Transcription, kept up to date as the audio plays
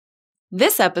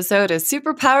This episode is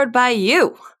super powered by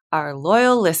you, our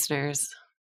loyal listeners.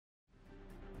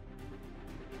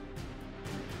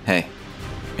 Hey,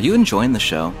 are you enjoying the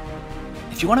show?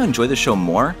 If you want to enjoy the show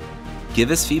more, give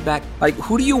us feedback. Like,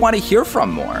 who do you want to hear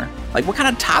from more? Like, what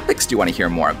kind of topics do you want to hear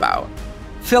more about?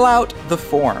 Fill out the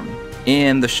form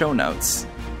in the show notes.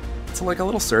 It's like a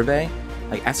little survey.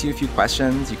 Like, ask you a few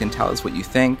questions. You can tell us what you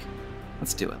think.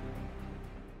 Let's do it.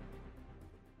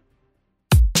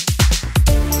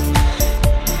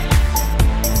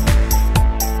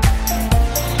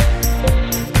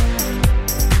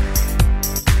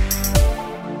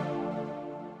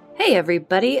 Hey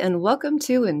everybody, and welcome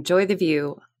to Enjoy the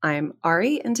View. I'm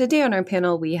Ari, and today on our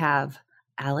panel we have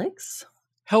Alex.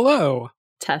 Hello.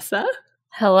 Tessa.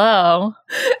 Hello.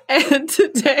 And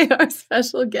today our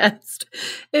special guest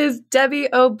is Debbie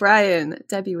O'Brien.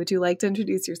 Debbie, would you like to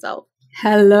introduce yourself?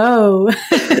 Hello.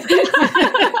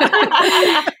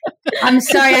 I'm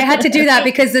sorry, I had to do that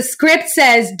because the script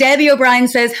says Debbie O'Brien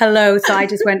says hello. So I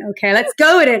just went, okay, let's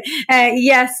go with it.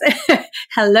 Yes.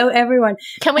 Hello, everyone.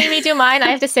 Can we redo mine? I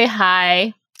have to say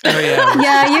hi. Oh, yeah.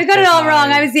 Yeah, you got it all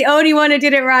wrong. I was the only one who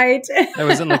did it right. I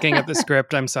wasn't looking at the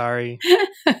script. I'm sorry.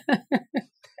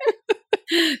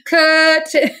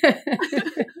 Cut.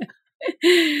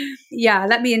 Yeah,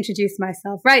 let me introduce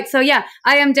myself. Right. So yeah,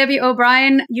 I am Debbie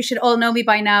O'Brien. You should all know me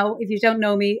by now. If you don't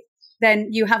know me, then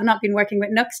you have not been working with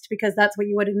Nuxt, because that's what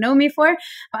you would have known me for.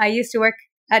 I used to work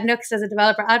at Nuxt as a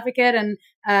developer advocate and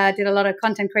did a lot of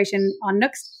content creation on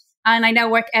Nuxt. And I now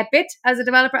work at Bit as a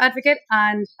developer advocate.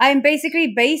 And I'm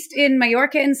basically based in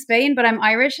Mallorca in Spain, but I'm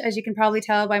Irish, as you can probably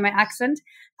tell by my accent.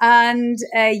 And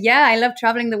yeah, I love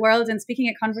traveling the world and speaking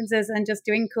at conferences and just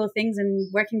doing cool things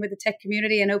and working with the tech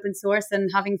community and open source and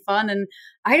having fun. And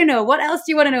I don't know, what else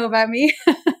do you want to know about me?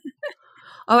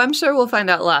 Oh, I'm sure we'll find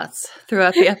out lots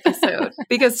throughout the episode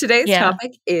because today's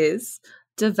topic is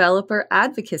developer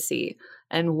advocacy.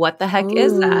 And what the heck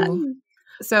is that?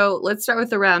 So let's start with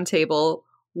the round table.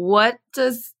 What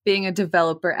does being a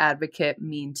developer advocate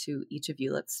mean to each of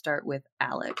you? Let's start with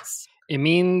Alex. It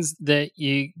means that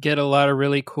you get a lot of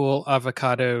really cool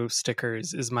avocado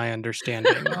stickers, is my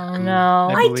understanding. Oh, no.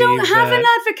 I don't have an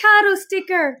avocado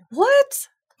sticker. What?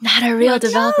 Not a real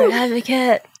developer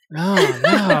advocate. Oh,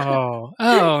 no.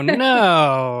 Oh,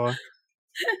 no.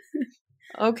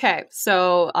 Okay,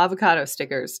 so avocado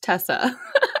stickers. Tessa.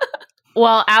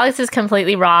 Well, Alex is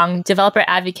completely wrong. Developer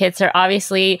advocates are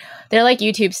obviously, they're like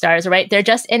YouTube stars, right? They're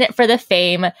just in it for the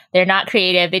fame. They're not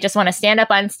creative. They just want to stand up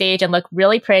on stage and look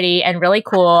really pretty and really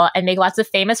cool and make lots of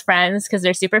famous friends because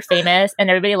they're super famous and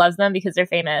everybody loves them because they're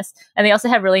famous. And they also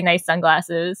have really nice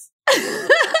sunglasses.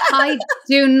 I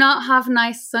do not have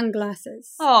nice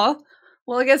sunglasses. Oh,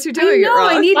 well, I guess you're doing it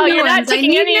wrong. I need new you're not ones.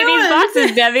 ticking any of these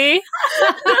boxes, Debbie.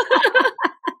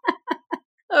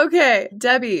 Okay,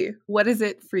 Debbie, what is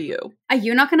it for you? Are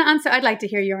you not going to answer? I'd like to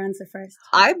hear your answer first.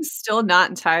 I'm still not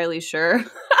entirely sure.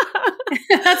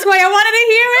 That's why I wanted to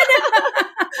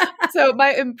hear it. So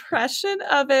my impression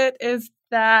of it is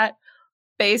that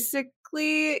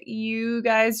basically you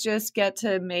guys just get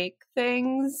to make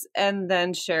things and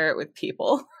then share it with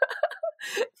people.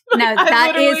 Now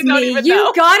that is me.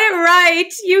 You got it right.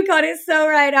 You got it so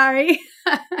right, Ari.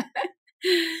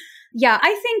 Yeah,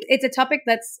 I think it's a topic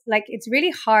that's like, it's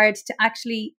really hard to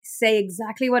actually say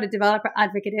exactly what a developer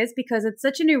advocate is because it's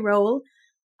such a new role.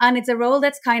 And it's a role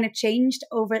that's kind of changed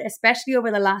especially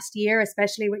over the last year,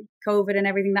 especially with COVID and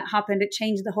everything that happened. It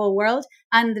changed the whole world.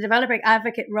 And the developer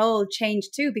advocate role changed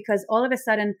too, because all of a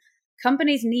sudden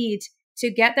companies need to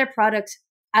get their product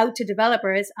out to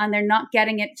developers and they're not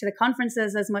getting it to the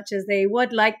conferences as much as they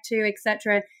would like to,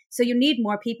 etc. So you need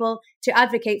more people to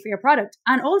advocate for your product.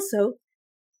 And also,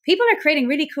 people are creating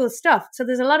really cool stuff. So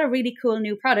there's a lot of really cool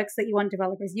new products that you want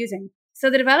developers using.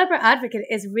 So the developer advocate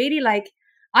is really like,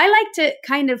 I like to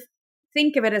kind of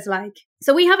think of it as like,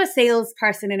 so we have a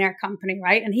salesperson in our company,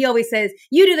 right? And he always says,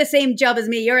 you do the same job as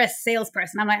me. You're a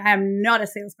salesperson. I'm like, I am not a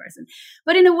salesperson.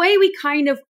 But in a way, we kind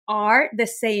of are the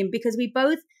same because we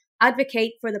both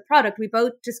advocate for the product. We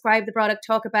both describe the product,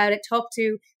 talk about it, talk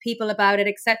to people about it,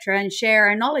 etc., and share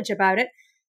our knowledge about it.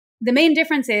 The main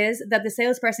difference is that the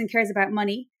salesperson cares about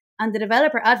money and the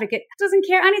developer advocate doesn't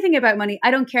care anything about money.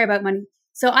 I don't care about money.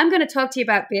 So I'm going to talk to you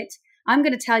about Bit. I'm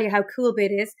going to tell you how cool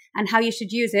Bit is and how you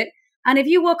should use it. And if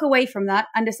you walk away from that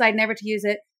and decide never to use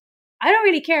it, I don't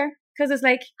really care because it's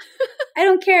like, I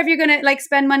don't care if you're going to like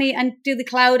spend money and do the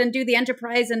cloud and do the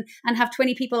enterprise and have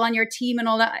 20 people on your team and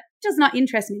all that. It does not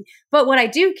interest me. But what I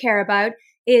do care about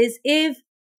is if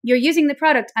you're using the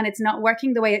product and it's not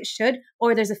working the way it should,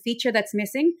 or there's a feature that's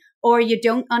missing, or you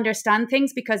don't understand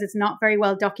things because it's not very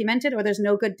well documented, or there's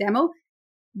no good demo,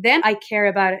 then I care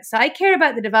about it. So I care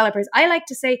about the developers. I like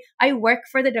to say I work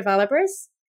for the developers.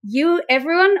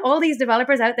 Everyone, all these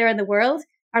developers out there in the world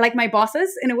are like my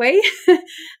bosses in a way.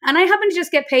 And I happen to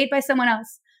just get paid by someone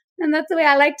else. And that's the way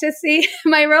I like to see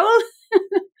my role.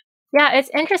 Yeah, it's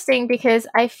interesting because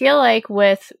I feel like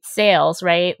with sales,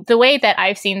 right, the way that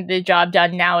I've seen the job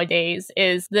done nowadays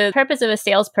is the purpose of a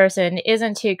salesperson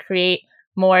isn't to create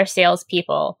more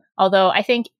salespeople. Although I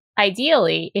think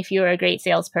ideally, if you were a great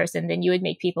salesperson, then you would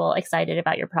make people excited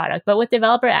about your product. But with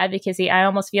developer advocacy, I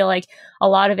almost feel like a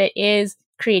lot of it is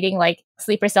creating like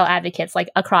sleeper cell advocates like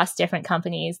across different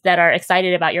companies that are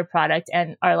excited about your product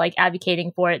and are like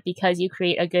advocating for it because you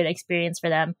create a good experience for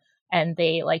them. And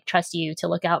they like trust you to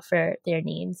look out for their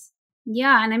needs.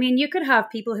 Yeah. And I mean, you could have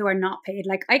people who are not paid.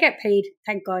 Like I get paid,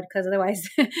 thank God, because otherwise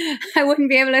I wouldn't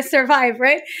be able to survive,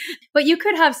 right? But you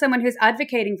could have someone who's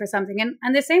advocating for something.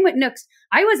 And the same with Nuxt.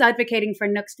 I was advocating for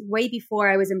Nuxt way before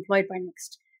I was employed by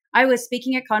Nuxt. I was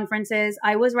speaking at conferences.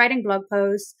 I was writing blog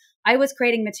posts. I was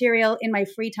creating material in my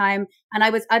free time, and I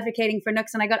was advocating for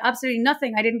Nuxt, and I got absolutely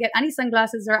nothing. I didn't get any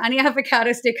sunglasses or any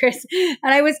avocado stickers,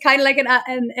 and I was kind of like an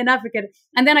advocate.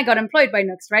 And then I got employed by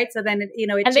Nuxt, right? So then,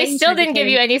 it and they still didn't give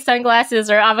you any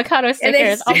sunglasses or avocado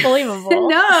stickers. Unbelievable.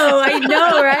 No, I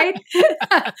know, right?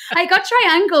 I got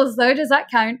triangles, though. Does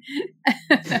that count?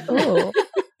 Ooh.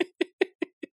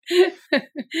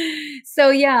 So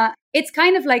yeah, it's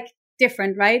kind of like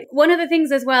different, right? One of the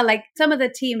things as well, like some of the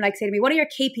team like say to me, what are your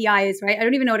KPIs, right? I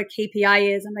don't even know what a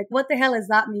KPI is. I'm like, what the hell does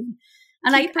that mean?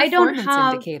 And I don't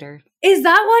have indicator. Is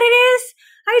that what it is?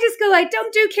 I just go, I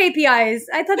don't do KPIs.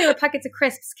 I thought they were packets of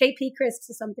crisps, KP crisps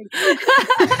or something.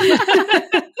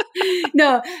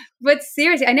 No, but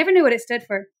seriously, I never knew what it stood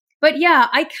for. But yeah,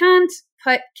 I can't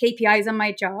put KPIs on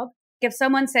my job. If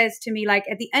someone says to me, like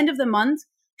at the end of the month,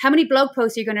 how many blog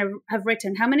posts are you going to have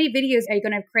written? How many videos are you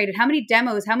going to have created? How many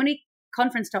demos? How many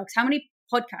conference talks? How many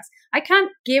podcasts? I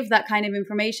can't give that kind of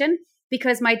information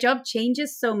because my job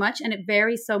changes so much and it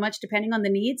varies so much depending on the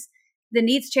needs. The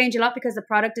needs change a lot because the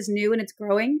product is new and it's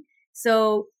growing.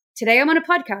 So today I'm on a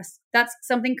podcast. That's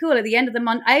something cool. At the end of the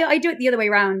month, I do it the other way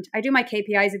around. I do my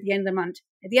KPIs at the end of the month.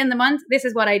 At the end of the month, this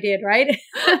is what I did, right?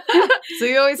 So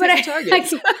you always hit the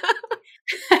targets.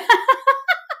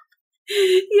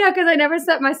 Yeah, because I never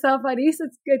set myself on ease.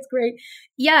 It's great.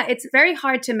 Yeah, it's very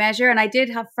hard to measure. And I did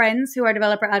have friends who are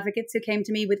developer advocates who came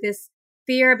to me with this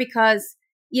fear because,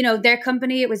 their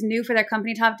company, it was new for their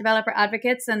company to have developer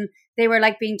advocates. And they were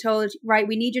like being told, right,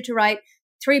 we need you to write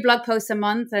 3 blog posts a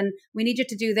month and we need you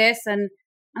to do this. And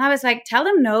I was like, tell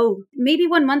them no. Maybe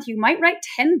one month you might write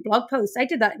 10 blog posts. I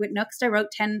did that with Nuxt. I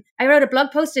wrote a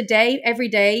blog post a day, every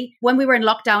day. When we were in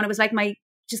lockdown, it was like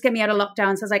just get me out of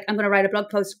lockdown. So I was like, I'm going to write a blog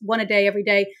post, one a day, every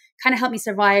day, kind of help me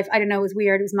survive. I don't know. It was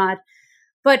weird. It was mad.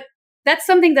 But that's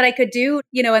something that I could do,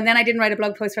 and then I didn't write a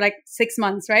blog post for like 6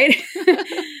 months, right?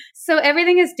 So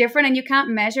everything is different and you can't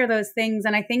measure those things.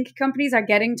 And I think companies are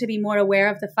getting to be more aware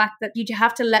of the fact that you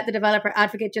have to let the developer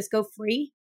advocate just go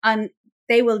free and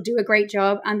they will do a great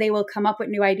job and they will come up with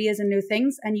new ideas and new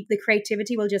things and the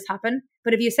creativity will just happen.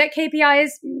 But if you set KPIs,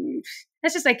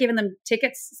 that's just like giving them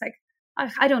tickets. It's like,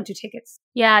 I don't do tickets.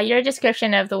 Yeah, your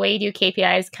description of the way you do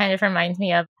KPIs kind of reminds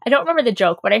me of, I don't remember the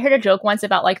joke, but I heard a joke once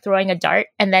about like throwing a dart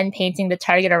and then painting the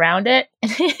target around it.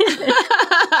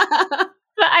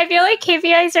 But I feel like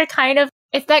KPIs are kind of,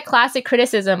 it's that classic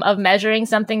criticism of measuring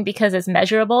something because it's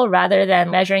measurable rather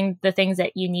than measuring the things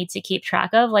that you need to keep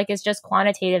track of. Like it's just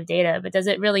quantitative data, but does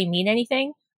it really mean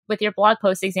anything? With your blog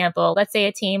post example, let's say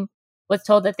a team was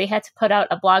told that they had to put out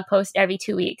a blog post every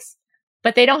 2 weeks.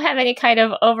 But they don't have any kind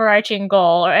of overarching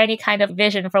goal or any kind of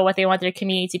vision for what they want their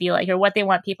community to be like or what they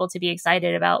want people to be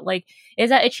excited about. Like,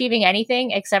 is that achieving anything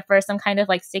except for some kind of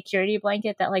like security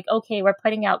blanket that like, okay, we're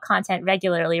putting out content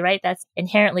regularly, right? That's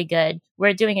inherently good.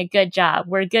 We're doing a good job.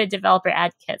 We're good developer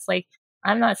advocates. Like,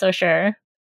 I'm not so sure.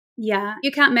 Yeah,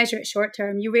 you can't measure it short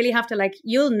term. You really have to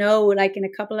you'll know like in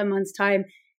a couple of months' time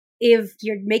if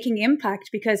you're making impact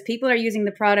because people are using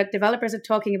the product, developers are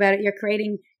talking about it, you're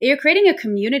creating a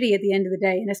community at the end of the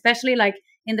day. And especially like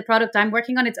in the product I'm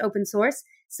working on, it's open source.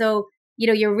 So,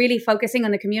 you're really focusing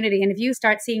on the community. And if you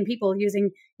start seeing people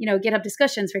using, GitHub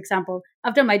discussions, for example,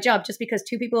 I've done my job just because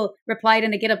 2 people replied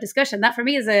in a GitHub discussion. That for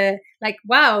me is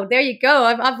wow, there you go.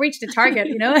 I've reached a target,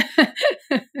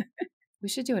 We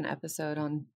should do an episode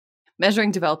on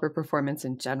measuring developer performance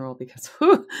in general because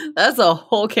that's a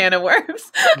whole can of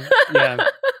worms. Yeah.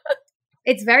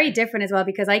 It's very different as well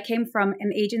because I came from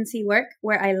an agency work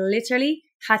where I literally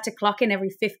had to clock in every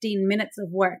 15 minutes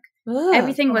of work. Ugh,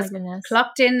 everything was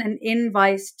clocked in and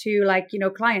invoiced to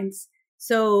clients.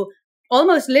 So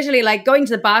almost literally like going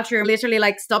to the bathroom, literally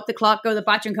like stop the clock, go to the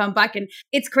bathroom, come back. And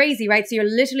it's crazy, right? So you're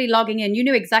literally logging in. You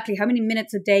knew exactly how many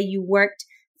minutes a day you worked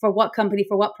for what company,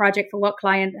 for what project, for what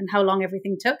client, and how long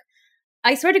everything took.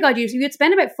 I swear to God, you'd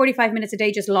spend about 45 minutes a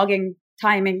day just logging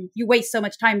timing. You waste so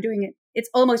much time doing it. It's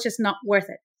almost just not worth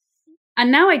it.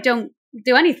 And now I don't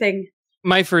do anything.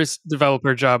 My first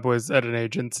developer job was at an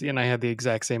agency, and I had the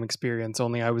exact same experience,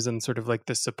 only I was in sort of like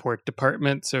the support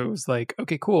department. So it was like,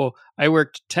 okay, cool. I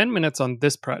worked 10 minutes on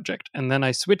this project, and then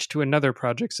I switched to another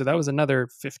project. So that was another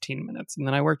 15 minutes. And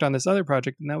then I worked on this other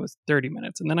project, and that was 30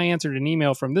 minutes. And then I answered an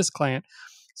email from this client.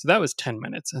 So that was 10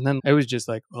 minutes. And then I was just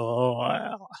like, oh,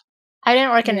 wow. I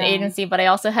didn't work in an agency, but I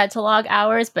also had to log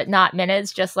hours, but not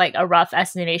minutes, just like a rough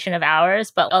estimation of hours.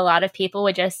 But a lot of people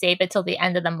would just save it till the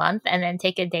end of the month and then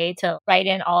take a day to write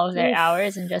in all of their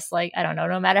hours. And just like, I don't know,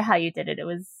 no matter how you did it, it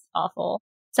was awful.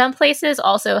 Some places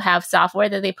also have software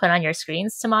that they put on your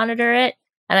screens to monitor it.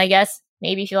 And I guess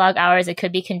maybe if you log hours, it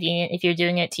could be convenient if you're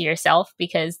doing it to yourself,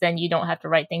 because then you don't have to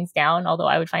write things down. Although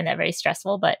I would find that very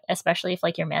stressful, but especially if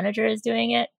like your manager is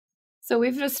doing it. So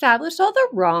we've established all the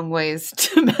wrong ways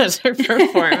to measure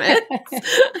performance.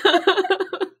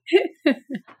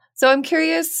 So I'm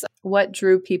curious what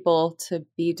drew people to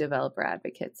be developer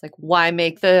advocates. Like, why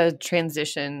make the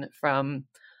transition from,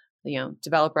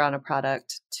 developer on a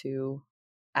product to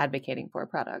advocating for a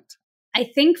product? I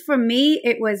think for me,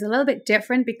 it was a little bit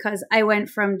different because I went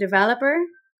from developer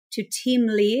to team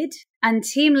lead. And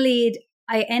team lead,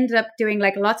 I ended up doing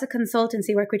like lots of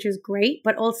consultancy work, which was great,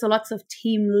 but also lots of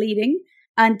team leading.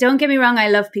 And don't get me wrong, I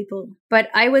love people, but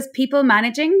I was people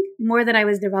managing more than I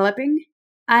was developing.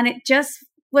 And it just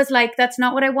was like, that's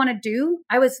not what I want to do.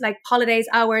 I was like, holidays,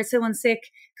 hours, someone's sick,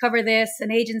 cover this,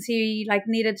 an agency like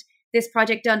needed this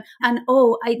project done. And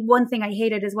one thing I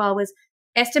hated as well was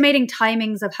estimating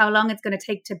timings of how long it's going to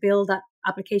take to build that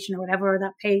application or whatever, or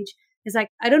that page. It's like,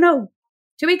 I don't know,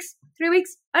 2 weeks, 3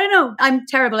 weeks. I don't know. I'm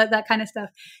terrible at that kind of stuff.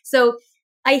 So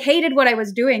I hated what I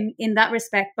was doing in that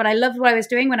respect, but I loved what I was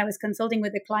doing when I was consulting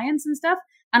with the clients and stuff.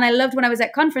 And I loved when I was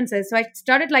at conferences. So I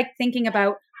started like thinking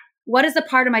about what is the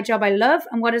part of my job I love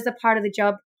and what is the part of the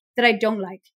job that I don't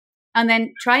like. And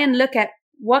then try and look at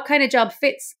what kind of job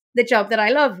fits the job that I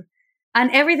love. And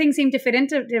everything seemed to fit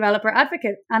into developer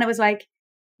advocate. And it was like,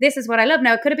 this is what I love.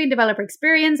 Now, it could have been developer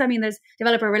experience. I mean, there's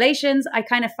developer relations. I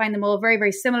kind of find them all very,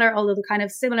 very similar, although they're kind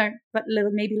of similar, but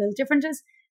maybe little differences.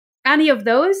 Any of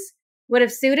those would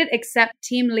have suited, except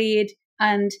team lead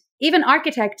and even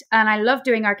architect. And I love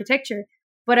doing architecture,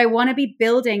 but I want to be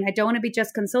building. I don't want to be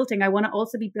just consulting. I want to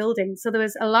also be building. So there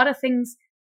was a lot of things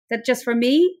that just for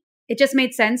me, it just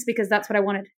made sense because that's what I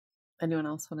wanted. Anyone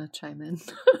else want to chime in?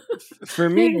 For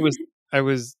me, I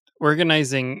was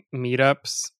organizing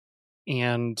meetups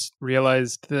and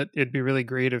realized that it'd be really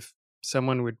great if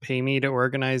someone would pay me to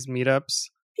organize meetups.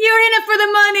 You're in it for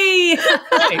the money.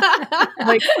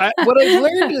 Right. What I've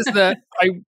learned is that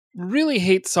I really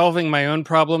hate solving my own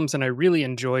problems, and I really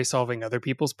enjoy solving other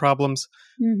people's problems.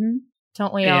 Mm-hmm.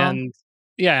 Don't we all? And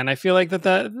yeah, and I feel like that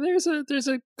there's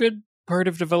a good part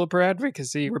of developer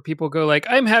advocacy where people go like,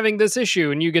 I'm having this issue,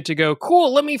 and you get to go,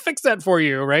 cool, let me fix that for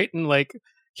you, right? And like,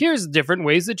 here's different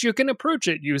ways that you can approach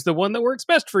it. Use the one that works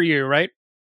best for you, right?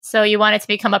 So you want it to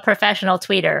become a professional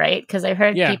tweeter, right? Because I've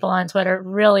heard people on Twitter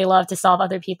really love to solve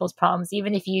other people's problems,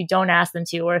 even if you don't ask them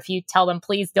to, or if you tell them,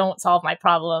 please don't solve my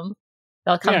problem.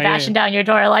 They'll come bashing down your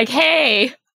door like,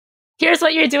 hey, here's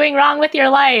what you're doing wrong with your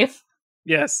life.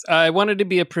 Yes, I wanted to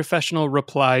be a professional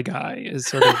reply guy is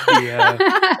sort of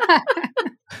the...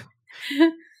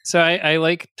 So I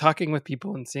like talking with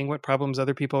people and seeing what problems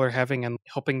other people are having and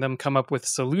helping them come up with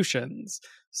solutions.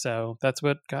 So that's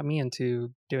what got me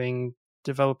into doing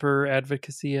developer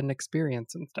advocacy and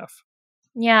experience and stuff.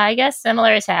 Yeah, I guess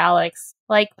similar to Alex,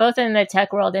 like both in the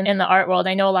tech world and in the art world,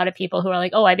 I know a lot of people who are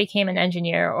like, oh, I became an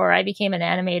engineer or I became an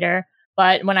animator.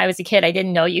 But when I was a kid, I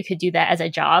didn't know you could do that as a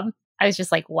job. I was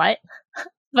just like, what?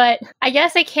 But I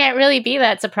guess I can't really be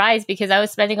that surprised because I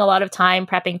was spending a lot of time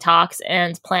prepping talks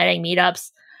and planning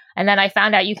meetups. And then I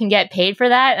found out you can get paid for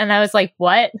that. And I was like,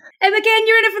 what? And again,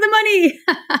 you're in it for the money.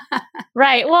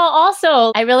 Right. Well,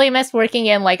 also, I really miss working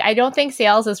in, like, I don't think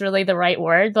sales is really the right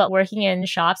word, but working in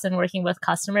shops and working with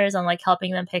customers and like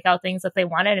helping them pick out things that they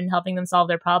wanted and helping them solve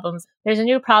their problems. There's a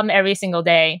new problem every single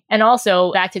day. And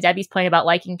also back to Debbie's point about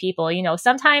liking people, you know,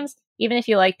 sometimes even if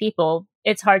you like people,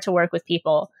 it's hard to work with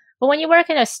people. But when you work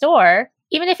in a store,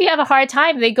 even if you have a hard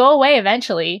time, they go away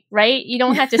eventually, right? You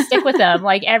don't have to stick with them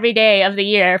like every day of the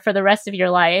year for the rest of your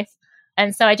life.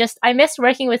 And so I miss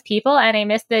working with people and I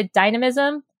miss the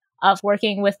dynamism of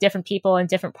working with different people and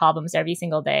different problems every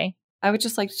single day. I would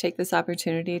just like to take this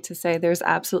opportunity to say there's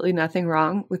absolutely nothing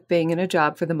wrong with being in a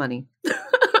job for the money.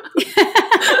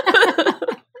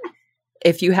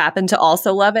 If you happen to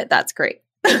also love it, that's great.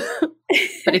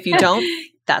 But if you don't,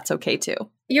 that's okay too.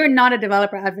 You're not a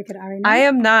developer advocate, are you? I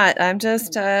am not. I'm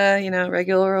just a,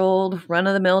 regular old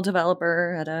run-of-the-mill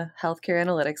developer at a healthcare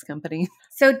analytics company.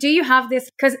 So do you have this,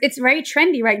 because it's very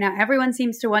trendy right now. Everyone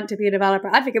seems to want to be a developer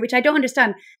advocate, which I don't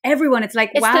understand. Everyone, it's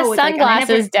like, wow. It's the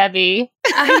sunglasses, Debbie.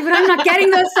 But I'm not getting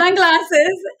those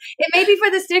sunglasses. It may be for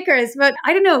the stickers, but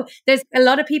I don't know. There's a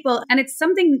lot of people, and it's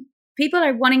something people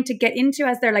are wanting to get into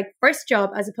as their like first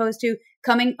job, as opposed to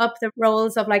coming up the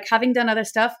roles of like having done other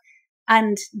stuff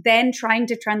and then trying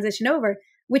to transition over,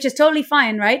 which is totally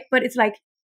fine, right? But it's like,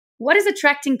 what is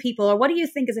attracting people, or what do you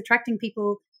think is attracting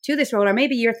people to this role? Or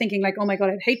maybe you're thinking like, oh my God,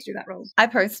 I'd hate to do that role. I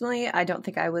don't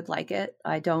think I would like it.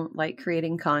 I don't like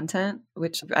creating content,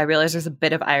 which I realize there's a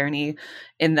bit of irony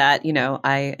in that,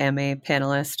 I am a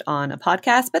panelist on a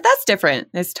podcast, but that's different.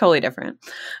 It's totally different.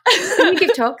 Can you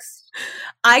give talks?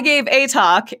 I gave a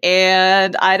talk,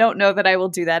 and I don't know that I will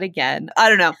do that again. I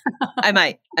don't know. I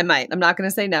might. I'm not going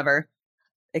to say never.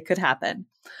 It could happen.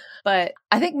 But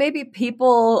I think maybe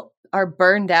people are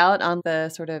burned out on the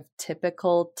sort of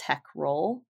typical tech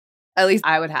role. At least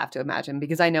I would have to imagine,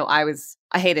 because I know I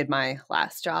hated my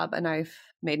last job, and I've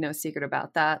made no secret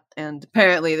about that. And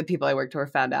apparently the people I worked for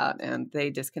found out, and they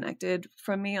disconnected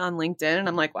from me on LinkedIn. And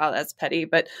I'm like, wow, that's petty.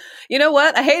 But you know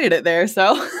what? I hated it there.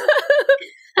 So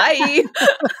bye.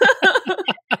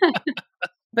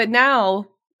 But now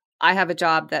I have a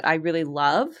job that I really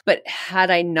love. But had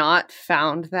I not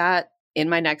found that in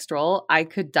my next role, I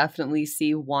could definitely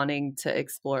see wanting to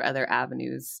explore other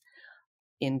avenues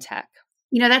in tech.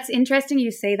 That's interesting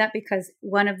you say that, because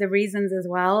one of the reasons as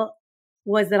well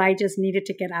was that I just needed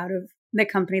to get out of the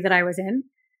company that I was in.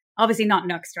 Obviously not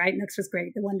Nuxt, right? Nuxt was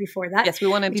great. The one before that. Yes, we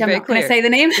want to be very clear. Can I say the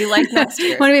name? We like Nuxt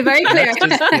here. Want to be very clear.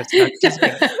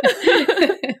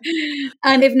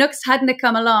 And if Nuxt hadn't have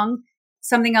come along,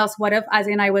 something else would have, as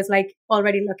in I was like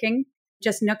already looking.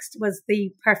 Just Nuxt was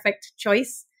the perfect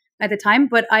choice at the time.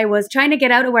 But I was trying to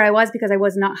get out of where I was because I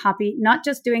was not happy, not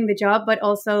just doing the job, but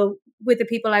also with the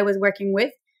people I was working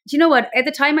with. Do you know what? At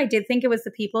the time, I did think it was the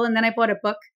people. And then I bought a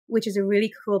book, which is a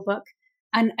really cool book.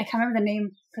 And I can't remember the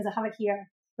name because I have it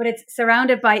here, but it's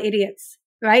Surrounded by Idiots,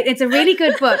 right? It's a really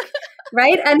good book,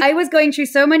 right? And I was going through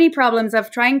so many problems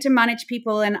of trying to manage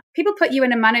people, and people put you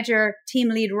in a manager team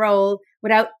lead role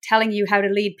without telling you how to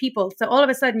lead people. So all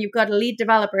of a sudden you've got to lead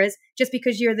developers just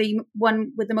because you're the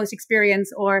one with the most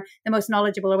experience or the most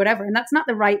knowledgeable or whatever. And that's not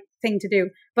the right thing to do,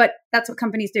 but that's what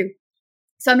companies do.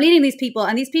 So I'm leading these people,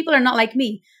 and these people are not like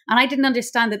me. And I didn't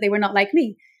understand that they were not like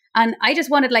me. And I just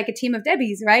wanted like a team of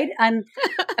Debbies, right? And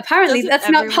apparently that's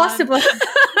not possible.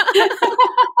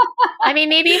 I mean,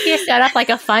 maybe if you set up like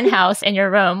a fun house in your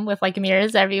room with like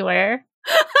mirrors everywhere.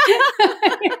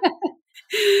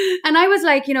 And I was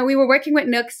like, we were working with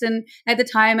Nuxt and at the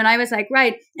time, and I was like,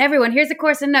 right, everyone, here's a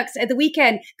course in Nuxt at the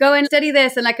weekend. Go and study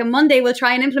this. And like a Monday, we'll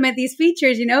try and implement these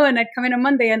features, and I'd come in on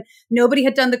Monday and nobody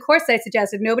had done the course I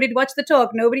suggested. Nobody had watched the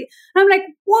talk. Nobody. And I'm like,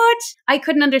 what? I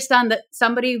couldn't understand that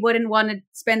somebody wouldn't want to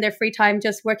spend their free time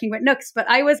just working with Nuxt. But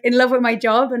I was in love with my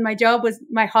job, and my job was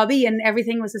my hobby, and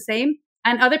everything was the same.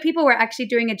 And other people were actually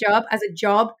doing a job as a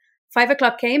job. 5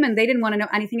 o'clock came and they didn't want to know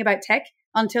anything about tech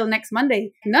until next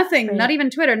Monday. Nothing, right. Not even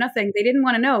Twitter, nothing. They didn't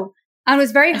want to know. And it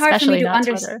was very hard for me to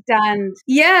understand. Twitter.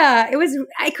 Yeah,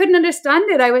 I couldn't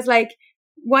understand it. I was like,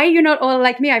 why are you not all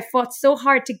like me? I fought so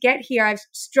hard to get here. I've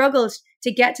struggled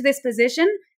to get to this position.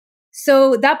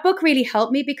 So that book really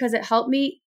helped me, because it helped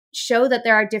me show that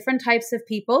there are different types of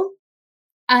people,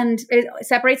 and it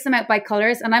separates them out by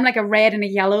colors. And I'm like a red and a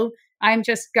yellow. I'm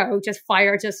just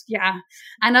fire, yeah.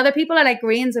 And other people are like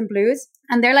greens and blues.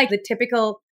 And they're like the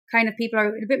typical kind of people, are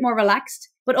a bit more relaxed,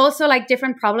 but also like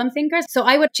different problem thinkers. So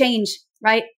I would change,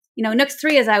 right? Nuxt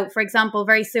 3 is out, for example,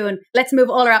 very soon. Let's move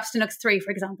all our apps to Nuxt 3,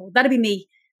 for example. That'd be me,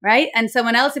 right? And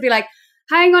someone else would be like,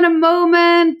 hang on a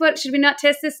moment, but should we not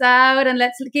test this out? And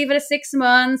let's give it a 6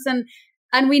 months.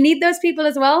 And we need those people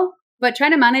as well. But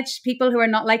trying to manage people who are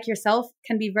not like yourself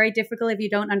can be very difficult if you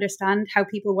don't understand how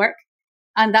people work.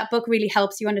 And that book really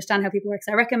helps you understand how people work.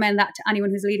 So I recommend that to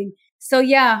anyone who's leading. So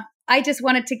yeah, I just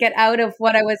wanted to get out of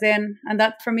what I was in. And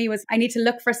that for me was, I need to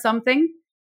look for something.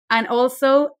 And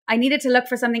also I needed to look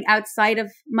for something outside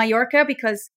of Mallorca,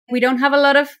 because we don't have a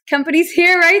lot of companies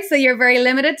here, right? So you're very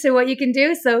limited to what you can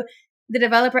do. So the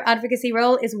developer advocacy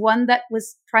role is one that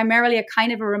was primarily a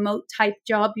kind of a remote type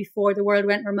job before the world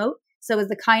went remote. So it was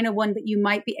the kind of one that you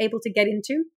might be able to get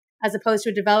into. as opposed to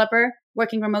a developer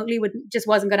working remotely just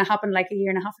wasn't going to happen like a year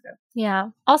and a half ago. Yeah.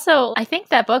 Also, I think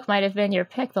that book might have been your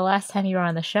pick the last time you were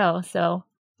on the show. So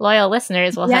loyal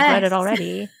listeners will have read it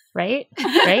already, right?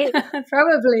 Right?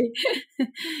 Probably.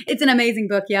 It's an amazing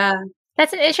book. Yeah.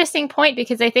 That's an interesting point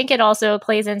because I think it also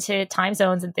plays into time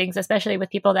zones and things, especially with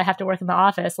people that have to work in the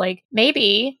office. Like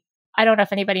maybe, I don't know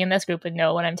if anybody in this group would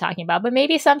know what I'm talking about, but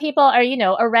maybe some people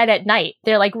are read at night.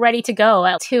 They're like ready to go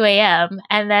at 2 a.m.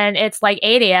 and then it's like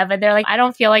 8 a.m. and they're like, I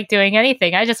don't feel like doing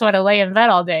anything. I just want to lay in bed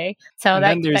all day. So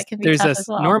that can be tough as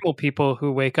well. Normal people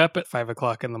who wake up at 5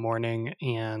 o'clock in the morning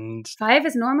and... 5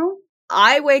 is normal?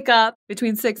 I wake up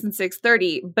between 6 and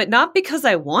 6:30, but not because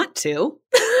I want to.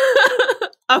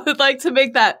 I would like to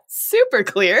make that super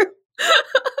clear.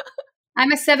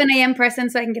 I'm a 7 a.m. person,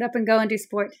 so I can get up and go and do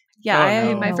sport.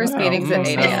 Yeah, my first meeting's at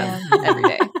 8 a.m. every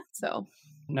day. So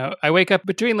no, I wake up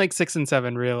between like 6 and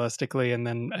 7 realistically, and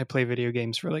then I play video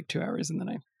games for like 2 hours, and then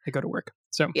I go to work.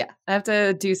 So yeah, I have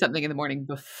to do something in the morning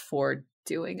before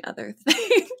doing other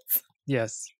things.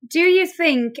 Yes. Do you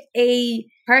think a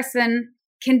person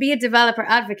can be a developer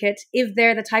advocate if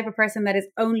they're the type of person that is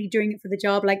only doing it for the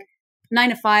job, like 9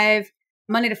 to 5,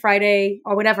 Monday to Friday,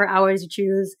 or whatever hours you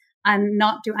choose, and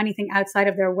not do anything outside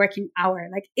of their working hour?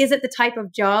 Like, is it the type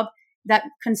of job that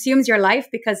consumes your life?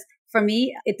 Because for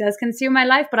me, it does consume my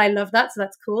life, but I love that. So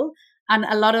that's cool. And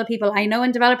a lot of the people I know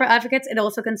in developer advocates, it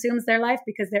also consumes their life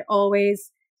because they're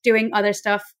always doing other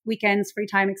stuff, weekends, free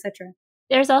time, etc.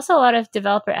 There's also a lot of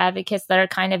developer advocates that are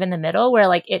kind of in the middle where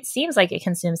like it seems like it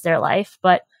consumes their life,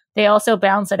 but they also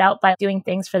balance it out by doing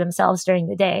things for themselves during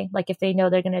the day. Like if they know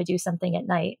they're going to do something at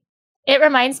night. It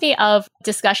reminds me of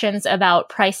discussions about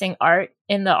pricing art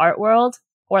in the art world,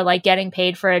 or like getting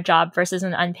paid for a job versus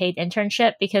an unpaid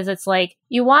internship, because it's like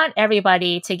you want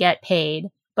everybody to get paid.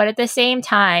 But at the same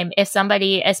time, if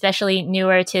somebody, especially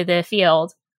newer to the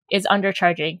field, is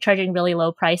charging really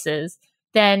low prices,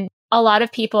 then a lot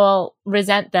of people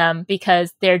resent them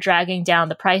because they're dragging down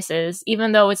the prices,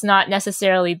 even though it's not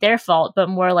necessarily their fault, but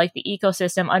more like the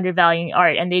ecosystem undervaluing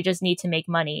art and they just need to make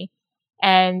money.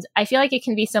 And I feel like it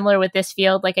can be similar with this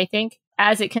field. Like I think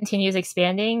as it continues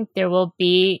expanding, there will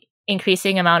be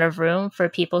increasing amount of room for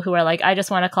people who are like, I just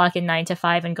want to clock in 9 to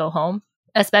 5 and go home,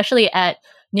 especially at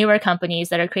newer companies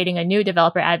that are creating a new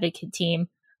developer advocate team.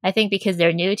 I think because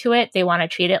they're new to it, they want to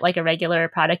treat it like a regular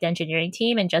product engineering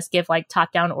team and just give like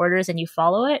top-down orders and you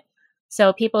follow it.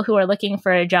 So people who are looking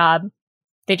for a job,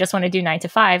 they just want to do 9 to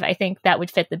 5. I think that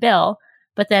would fit the bill.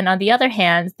 But then on the other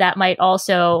hand, that might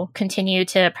also continue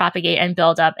to propagate and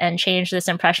build up and change this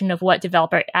impression of what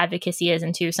developer advocacy is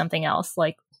into something else,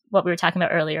 like what we were talking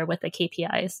about earlier with the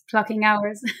KPIs. Clocking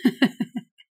hours.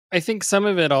 I think some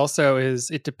of it also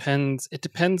is it depends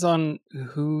on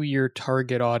who your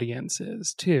target audience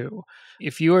is too.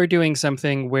 If you are doing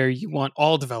something where you want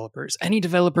all developers, any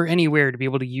developer anywhere to be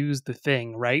able to use the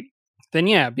thing, right? Then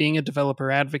yeah, being a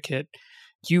developer advocate,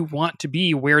 you want to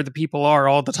be where the people are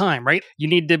all the time, right? You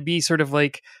need to be sort of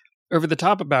like over the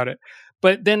top about it.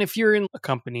 But then if you're in a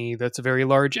company that's a very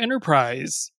large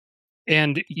enterprise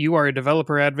and you are a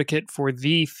developer advocate for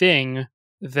the thing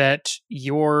that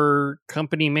your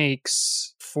company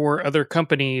makes for other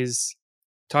companies,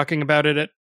 talking about it at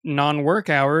non-work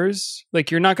hours, like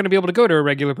you're not going to be able to go to a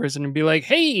regular person and be like,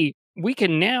 hey, we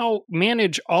can now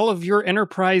manage all of your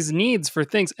enterprise needs for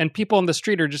things. And people on the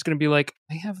street are just going to be like,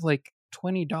 I have like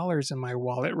 $20 in my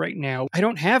wallet right now. I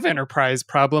don't have enterprise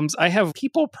problems. I have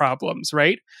people problems,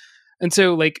 right? And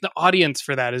so like the audience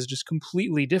for that is just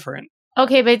completely different.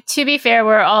 Okay, but to be fair,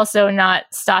 we're also not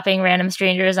stopping random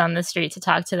strangers on the street to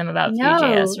talk to them about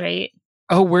Vue.js, right?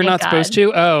 Oh, we're not supposed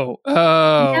to? Oh.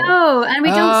 No, and we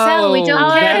don't sell. We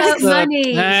don't care about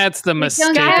money. That's the mistake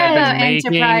we don't care I've about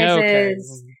been making.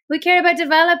 Enterprises. Okay. We care about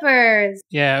developers.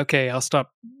 Yeah, okay. I'll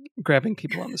stop grabbing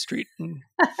people on the street.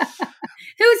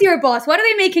 Who's your boss? What are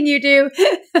they making you do?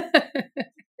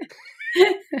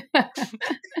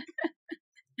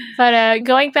 But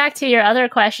going back to your other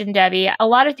question, Debbie, a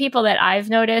lot of people that I've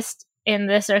noticed in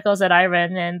the circles that I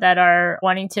run in that are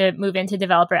wanting to move into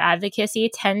developer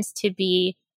advocacy tends to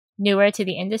be newer to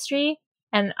the industry.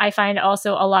 And I find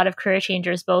also a lot of career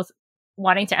changers both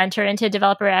wanting to enter into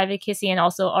developer advocacy and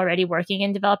also already working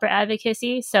in developer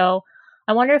advocacy. So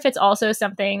I wonder if it's also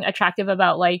something attractive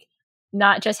about like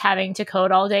not just having to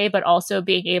code all day, but also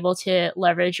being able to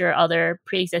leverage your other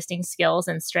pre-existing skills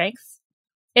and strengths.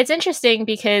 It's interesting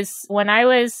because when I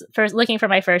was first looking for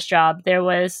my first job, there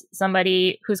was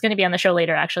somebody who's going to be on the show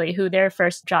later, actually, who their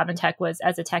first job in tech was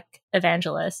as a tech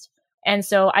evangelist. And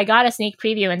so I got a sneak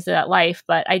preview into that life,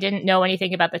 but I didn't know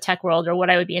anything about the tech world or what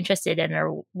I would be interested in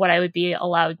or what I would be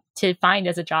allowed to find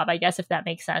as a job, I guess, if that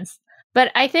makes sense. But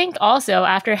I think also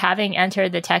after having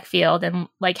entered the tech field and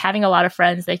like having a lot of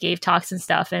friends that gave talks and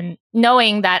stuff, and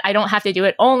knowing that I don't have to do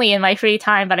it only in my free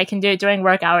time, but I can do it during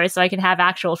work hours so I can have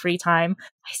actual free time.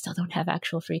 I still don't have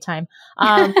actual free time.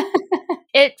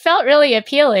 It felt really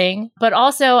appealing, but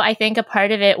also I think a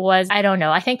part of it was, I don't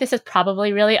know, I think this is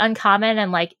probably really uncommon.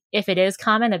 And like, if it is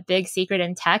common, a big secret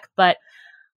in tech, but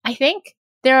I think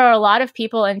there are a lot of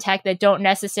people in tech that don't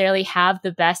necessarily have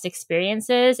the best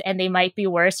experiences, and they might be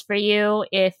worse for you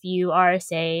if you are,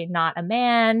 say, not a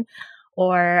man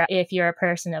or if you're a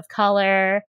person of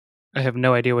color. I have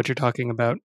no idea what you're talking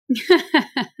about.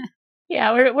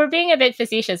 Yeah, we're being a bit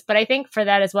facetious, but I think for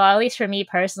that as well, at least for me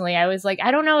personally, I was like,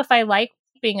 I don't know if I like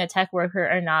being a tech worker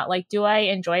or not. Like, do I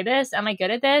enjoy this? Am I good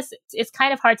at this? It's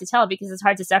kind of hard to tell because it's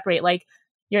hard to separate like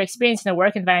your experience in a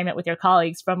work environment with your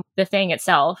colleagues from the thing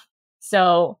itself.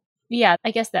 So yeah, I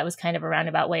guess that was kind of a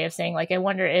roundabout way of saying, like, I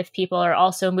wonder if people are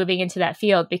also moving into that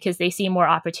field because they see more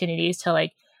opportunities to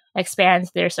like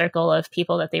expand their circle of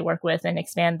people that they work with and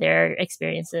expand their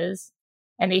experiences.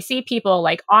 And they see people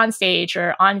like on stage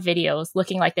or on videos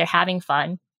looking like they're having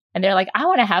fun. And they're like, I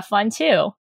want to have fun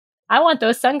too. I want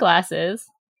those sunglasses.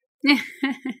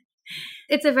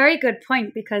 It's a very good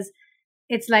point because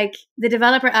it's like the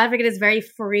developer advocate is very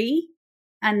free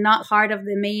and not part of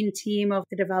the main team of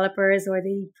the developers or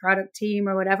the product team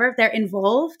or whatever. They're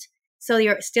involved. So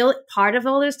you're still part of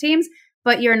all those teams,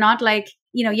 but you're not like,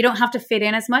 you know, you don't have to fit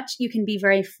in as much. You can be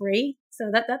very free.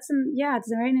 So it's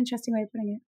a very interesting way of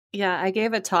putting it. Yeah, I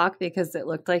gave a talk because it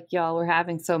looked like y'all were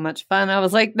having so much fun. I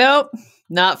was like, nope,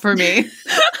 not for me.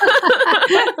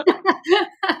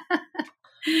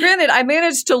 Granted, I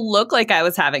managed to look like I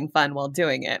was having fun while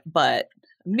doing it, but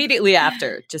immediately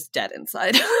after, just dead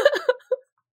inside.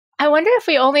 I wonder if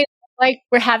we only like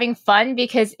we're having fun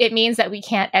because it means that we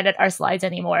can't edit our slides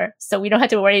anymore. So we don't have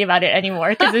to worry about it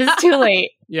anymore because it's too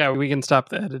late. Yeah, we can stop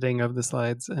the editing of the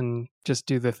slides and just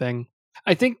do the thing.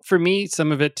 I think for me,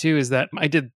 some of it too is that I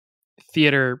did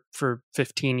theater for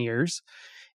 15 years.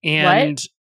 And what?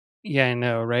 Yeah, I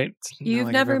know, right?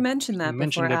 You've never mentioned that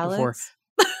before, Alex.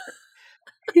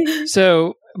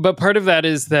 So, but part of that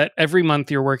is that every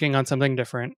month you're working on something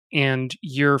different and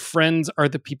your friends are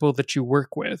the people that you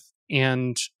work with.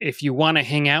 And if you want to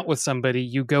hang out with somebody,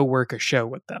 you go work a show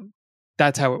with them.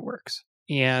 That's how it works.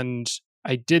 And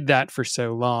I did that for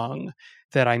so long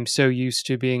that I'm so used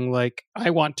to being like, I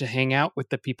want to hang out with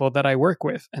the people that I work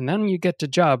with. And then you get to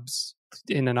jobs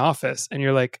in an office and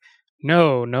you're like,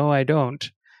 no, I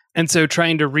don't. And so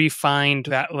trying to refine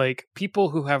that, like people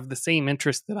who have the same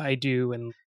interests that I do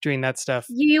and doing that stuff.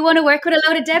 You want to work with a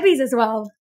load of Debbies as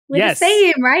well. We're yes. the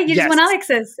same, right? You just want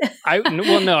Alex's.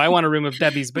 No, I want a room of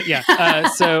Debbies, but yeah.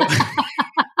 I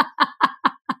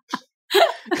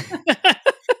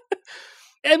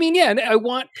mean, yeah, I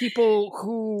want people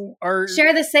who are...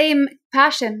 share the same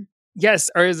passion. Yes,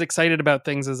 are as excited about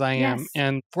things as I am. Yes.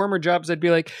 And former jobs, I'd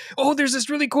be like, oh, there's this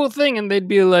really cool thing. And they'd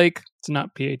be like, it's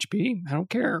not PHP. I don't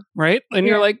care. Right? And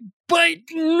you're like, but...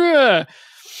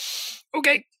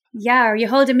 okay. Yeah, or you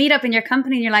hold a meetup in your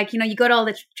company and you're like, you go to all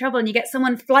the trouble and you get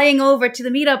someone flying over to the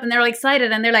meetup and they're all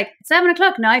excited and they're like,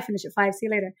 7:00. No, I finish at 5. See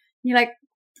you later. And you're like,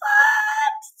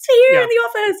 what? It's here in the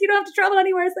office. You don't have to travel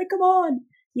anywhere. It's like, come on.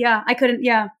 Yeah, I couldn't.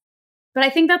 Yeah. But I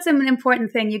think that's an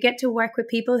important thing. You get to work with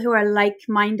people who are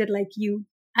like-minded like you.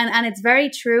 And it's very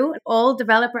true. All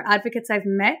developer advocates I've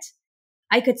met,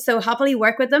 I could so happily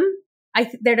work with them.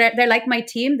 They're like my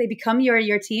team. They become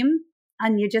your team.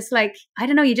 And you just like, I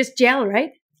don't know, you just gel,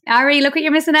 right? Ari, look what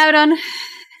you're missing out on.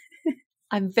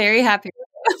 I'm very happy with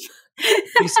them.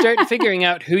 You start figuring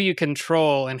out who you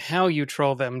control and how you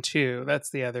troll them too.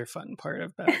 That's the other fun part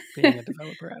about being a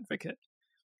developer advocate.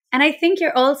 And I think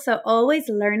you're also always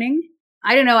learning.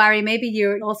 I don't know, Ari, maybe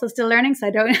you're also still learning. So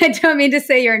I don't mean to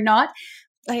say you're not.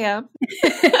 I am.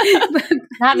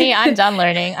 Not me. I'm done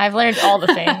learning. I've learned all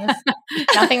the things.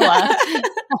 Nothing left.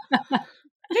 I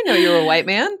didn't know you were a white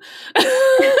man.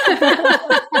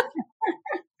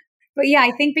 But yeah,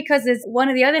 I think because it's one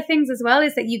of the other things as well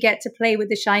is that you get to play with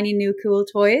the shiny new cool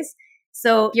toys.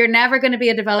 So you're never going to be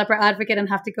a developer advocate and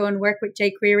have to go and work with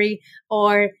jQuery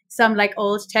or some like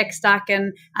old tech stack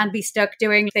and be stuck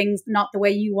doing things not the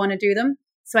way you want to do them.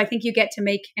 So I think you get to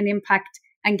make an impact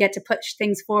and get to push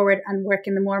things forward and work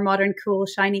in the more modern, cool,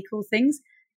 shiny, cool things.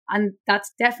 And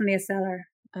that's definitely a seller.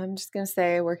 I'm just going to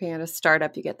say working at a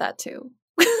startup, you get that too.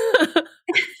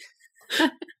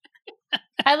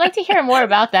 I'd like to hear more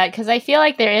about that because I feel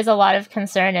like there is a lot of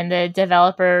concern in the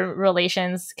developer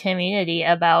relations community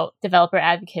about developer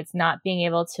advocates not being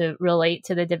able to relate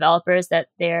to the developers that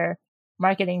they're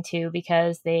marketing to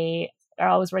because they are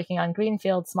always working on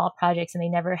greenfield small projects and they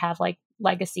never have like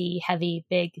legacy heavy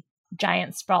big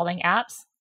giant sprawling apps.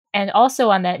 And also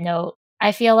on that note,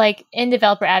 I feel like in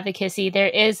developer advocacy, there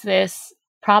is this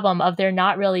problem of there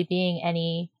not really being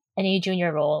any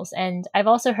junior roles. And I've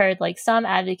also heard like some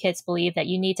advocates believe that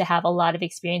you need to have a lot of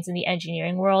experience in the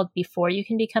engineering world before you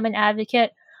can become an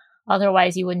advocate.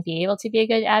 Otherwise, you wouldn't be able to be a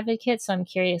good advocate. So I'm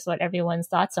curious what everyone's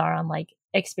thoughts are on like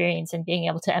experience and being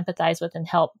able to empathize with and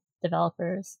help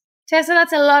developers. Tessa,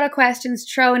 that's a lot of questions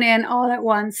thrown in all at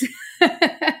once.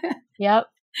 Yep.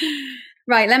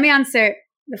 Right, let me answer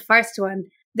the first one.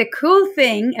 The cool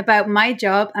thing about my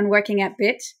job and working at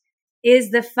Bit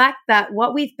is the fact that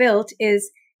what we've built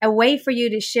is a way for you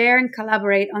to share and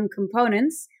collaborate on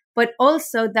components, but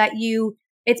also that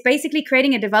it's basically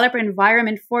creating a developer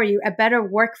environment for you, a better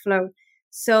workflow.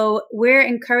 So we're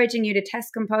encouraging you to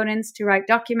test components, to write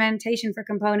documentation for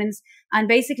components, and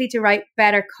basically to write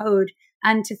better code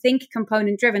and to think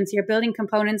component driven. So you're building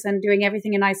components and doing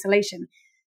everything in isolation.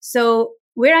 So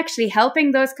we're actually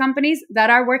helping those companies that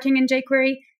are working in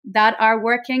jQuery, that are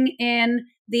working in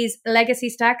these legacy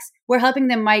stacks. We're helping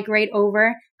them migrate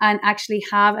over and actually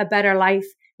have a better life,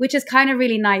 which is kind of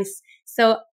really nice.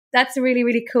 So that's a really,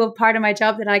 really cool part of my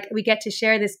job, that we get to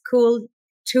share this cool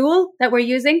tool that we're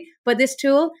using. But this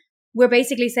tool, we're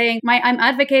basically saying, I'm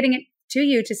advocating it to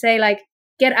you to say, like,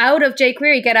 get out of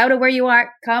jQuery, get out of where you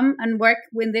are, come and work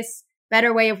with this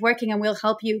better way of working, and we'll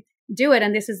help you do it.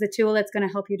 And this is the tool that's going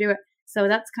to help you do it. So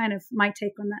that's kind of my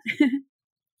take on that.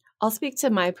 I'll speak to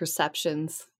my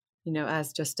perceptions,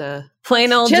 as just a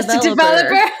plain old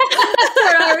developer.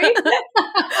 Sorry.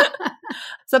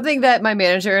 Something that my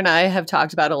manager and I have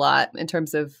talked about a lot in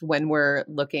terms of when we're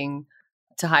looking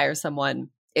to hire someone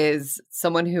is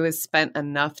someone who has spent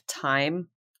enough time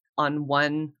on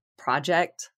one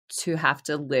project to have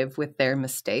to live with their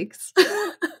mistakes.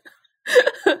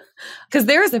 Because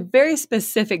there is a very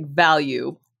specific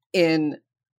value in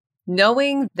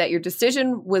knowing that your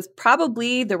decision was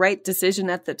probably the right decision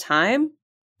at the time,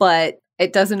 but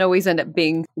it doesn't always end up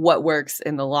being what works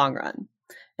in the long run.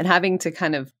 And having to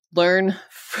kind of learn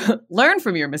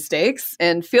from your mistakes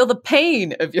and feel the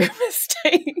pain of your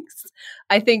mistakes.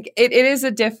 I think it is a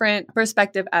different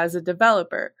perspective as a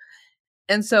developer.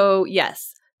 And so,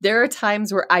 yes, there are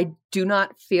times where I do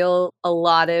not feel a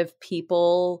lot of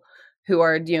people who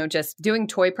are, just doing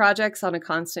toy projects on a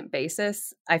constant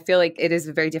basis. I feel like it is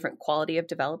a very different quality of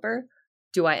developer.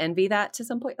 Do I envy that to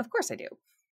some point? Of course I do.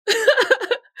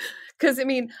 Because,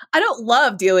 I don't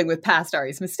love dealing with past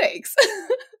Ari's mistakes.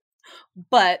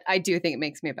 But I do think it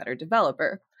makes me a better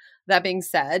developer. That being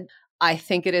said, I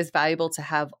think it is valuable to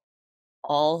have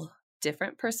all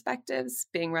different perspectives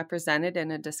being represented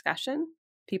in a discussion.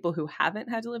 People who haven't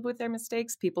had to live with their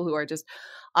mistakes, people who are just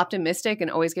optimistic and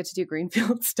always get to do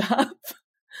greenfield stuff.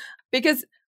 Because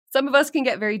some of us can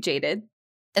get very jaded.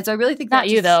 And so I really think Not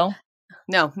you, though.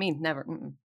 No, me, never.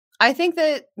 Mm-mm. I think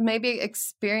that maybe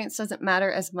experience doesn't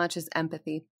matter as much as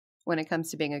empathy when it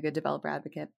comes to being a good developer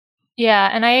advocate. Yeah,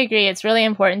 and I agree. It's really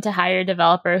important to hire a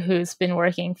developer who's been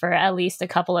working for at least a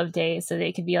couple of days so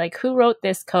they could be like, who wrote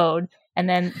this code? And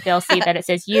then they'll see that it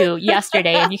says you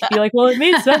yesterday, and you can be like, well, it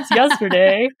made sense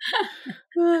yesterday.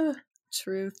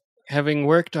 Truth. Having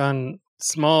worked on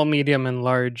small, medium, and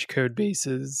large code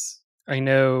bases, I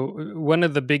know one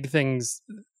of the big things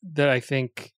that I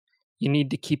think you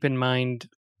need to keep in mind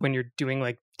when you're doing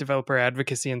like developer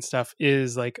advocacy and stuff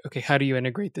is like, okay, how do you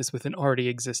integrate this with an already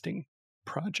existing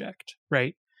project,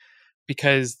 right?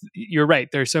 Because you're right,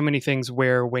 there are so many things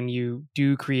where when you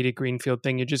do create a greenfield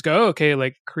thing, you just go, oh, okay,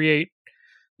 like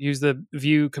use the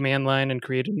Vue command line and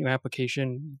create a new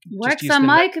application. Works on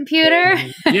my computer.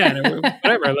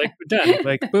 Whatever, like done.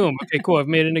 Like boom, okay, cool. I've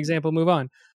made an example, move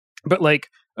on. But like,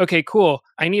 okay, cool.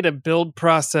 I need a build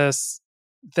process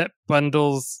that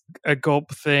bundles a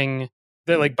gulp thing,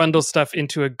 that like bundles stuff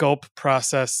into a gulp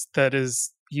process that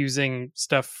is using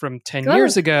stuff from 10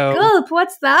 years ago. Gulp,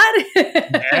 what's that?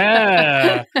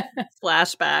 Yeah.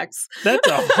 Flashbacks. That's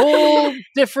a whole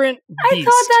different beast. I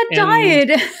thought that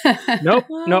died.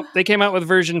 Nope. They came out with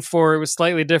version 4. It was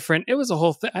slightly different. It was a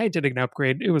whole thing. I did an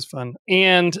upgrade. It was fun.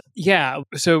 And yeah,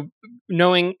 so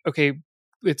knowing, okay,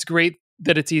 it's great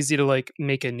that it's easy to like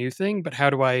make a new thing, but how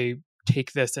do I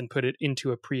take this and put it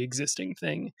into a pre-existing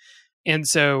thing? And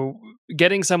so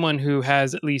getting someone who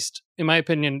has, at least, in my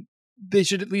opinion, they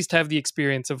should at least have the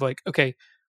experience of like, okay,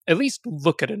 at least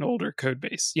look at an older code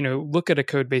base, look at a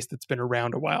code base that's been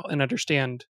around a while and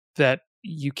understand that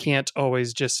you can't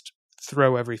always just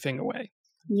throw everything away.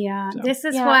 Yeah. So. This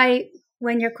is why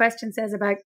when your question says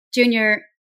about junior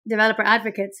developer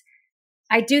advocates,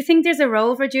 I do think there's a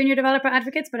role for junior developer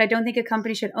advocates, but I don't think a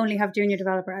company should only have junior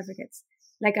developer advocates.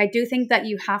 Like, I do think that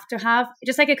you have to have,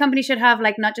 just like a company should have,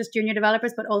 like, not just junior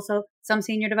developers, but also some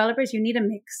senior developers, you need a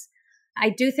mix. I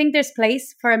do think there's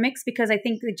place for a mix because I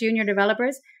think the junior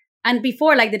developers, and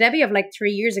before, like the Debbie of like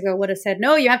 3 years ago would have said,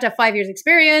 no, you have to have 5 years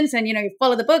experience and, you know, you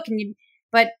follow the book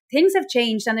but things have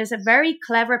changed and there's a very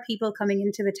clever people coming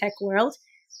into the tech world,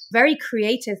 very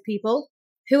creative people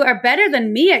who are better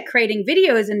than me at creating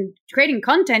videos and creating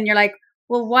content. You're like,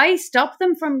 well, why stop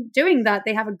them from doing that?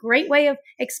 They have a great way of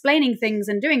explaining things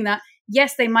and doing that.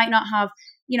 Yes, they might not have,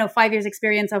 5 years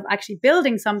experience of actually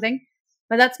building something,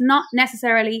 but that's not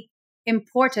necessarily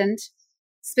important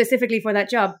specifically for that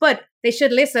job. But they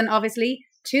should listen, obviously,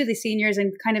 to the seniors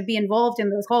and kind of be involved in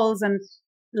those calls and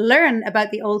learn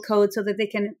about the old code so that they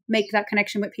can make that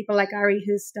connection with people like Ari,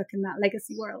 who's stuck in that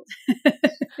legacy world.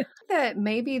 That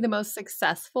maybe the most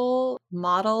successful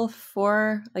model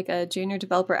for like a junior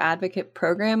developer advocate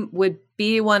program would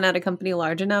be one at a company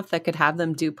large enough that could have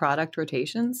them do product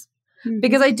rotations. Mm-hmm.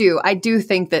 Because I do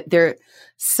think that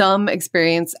some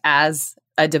experience as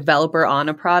a developer on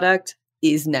a product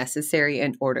is necessary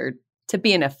in order to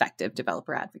be an effective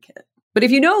developer advocate. But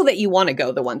if you know that you want to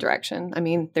go the one direction, I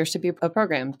mean, there should be a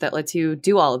program that lets you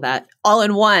do all of that all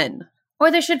in one. Or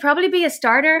there should probably be a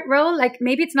starter role. Like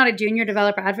maybe it's not a junior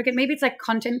developer advocate. Maybe it's like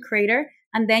content creator.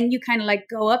 And then you kind of like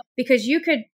go up because you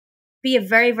could be a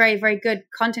very, very, very good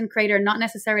content creator, not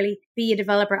necessarily be a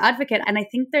developer advocate. And I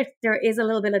think there is a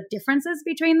little bit of differences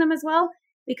between them as well,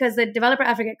 because the developer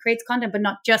advocate creates content, but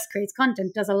not just creates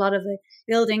content, does a lot of the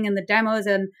building and the demos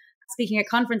and speaking at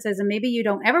conferences. And maybe you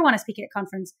don't ever want to speak at a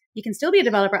conference. You can still be a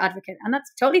developer advocate. And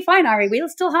that's totally fine, Ari. We'll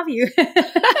still have you.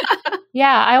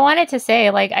 Yeah, I wanted to say,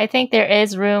 like, I think there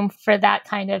is room for that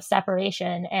kind of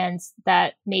separation, and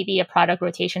that maybe a product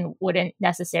rotation wouldn't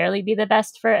necessarily be the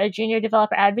best for a junior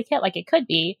developer advocate. Like, it could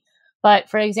be. But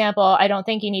for example, I don't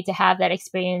think you need to have that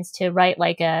experience to write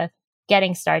like a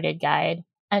getting started guide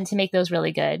and to make those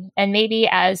really good. And maybe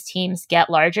as teams get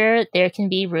larger, there can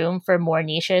be room for more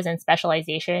niches and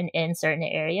specialization in certain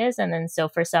areas. And then so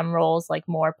for some roles, like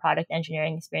more product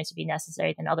engineering experience would be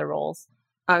necessary than other roles.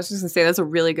 I was just going to say, that's a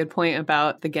really good point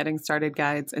about the getting started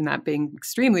guides and that being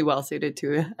extremely well suited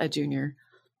to a junior.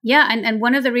 Yeah. And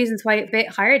one of the reasons why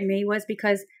Bit hired me was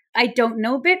because I don't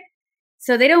know Bit.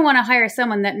 So they don't want to hire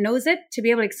someone that knows it to be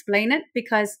able to explain it,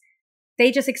 because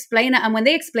they just explain it. And when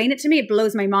they explain it to me, it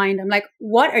blows my mind. I'm like,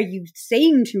 what are you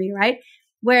saying to me? Right.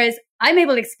 Whereas I'm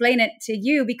able to explain it to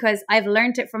you because I've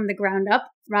learned it from the ground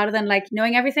up rather than like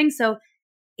knowing everything. So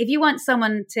if you want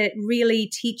someone to really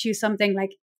teach you something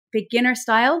like beginner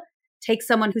style, take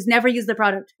someone who's never used the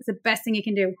product. It's the best thing you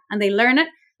can do. And they learn it.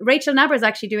 Rachel Naber is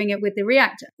actually doing it with the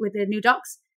React, with the new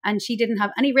docs. And she didn't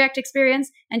have any React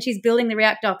experience and she's building the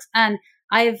React docs. And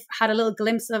I've had a little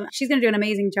glimpse of, she's going to do an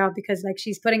amazing job because like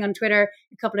she's putting on Twitter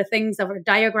a couple of things of her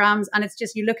diagrams. And it's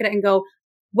just, you look at it and go,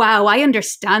 wow, I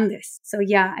understand this. So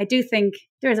yeah, I do think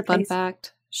there is a place. Fun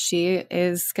fact. She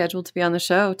is scheduled to be on the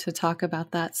show to talk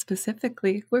about that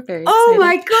specifically. We're very excited. Oh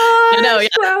my God. I know,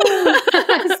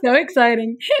 yeah. Wow. So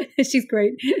exciting. She's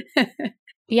great.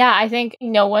 Yeah, I think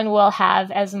no one will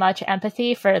have as much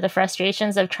empathy for the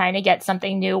frustrations of trying to get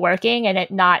something new working and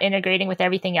it not integrating with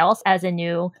everything else as a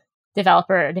new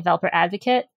developer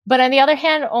advocate. But on the other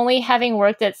hand, only having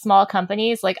worked at small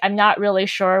companies, like I'm not really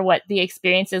sure what the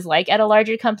experience is like at a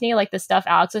larger company, like the stuff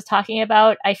Alex was talking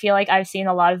about. I feel like I've seen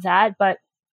a lot of that, but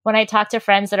when I talk to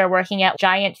friends that are working at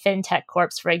giant fintech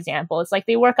corps, for example, it's like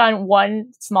they work on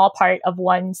one small part of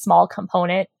one small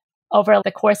component over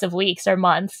the course of weeks or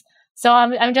months. So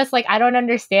I'm just like, I don't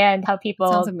understand how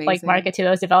people like market to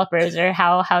those developers or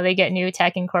how they get new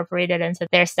tech incorporated into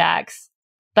their stacks.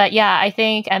 But yeah, I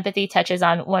think empathy touches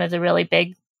on one of the really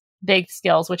big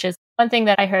skills, which is one thing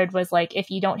that I heard was like,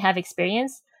 if you don't have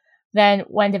experience, then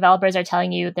when developers are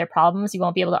telling you their problems, you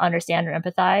won't be able to understand or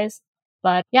empathize.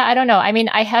 But yeah, I don't know. I mean,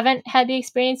 I haven't had the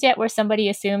experience yet where somebody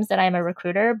assumes that I'm a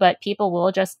recruiter, but people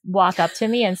will just walk up to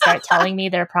me and start telling me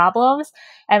their problems.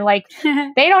 And like,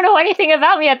 they don't know anything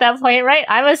about me at that point, right?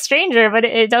 I'm a stranger, but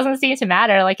it doesn't seem to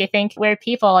matter. Like, I think we're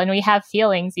people and we have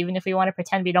feelings, even if we want to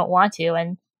pretend we don't want to.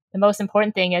 And the most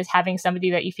important thing is having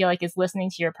somebody that you feel like is listening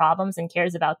to your problems and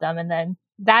cares about them. And then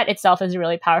that itself is a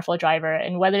really powerful driver.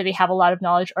 And whether they have a lot of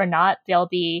knowledge or not, they'll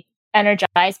be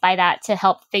energized by that to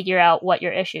help figure out what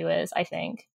your issue is, I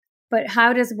think. But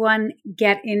how does one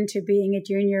get into being a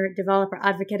junior developer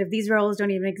advocate if these roles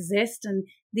don't even exist? And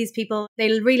these people,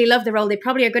 they really love the role. They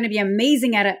probably are going to be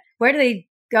amazing at it. Where do they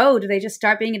go? Do they just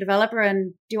start being a developer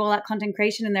and do all that content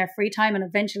creation in their free time and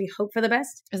eventually hope for the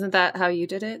best? Isn't that how you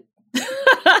did it?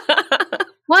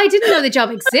 Well, I didn't know the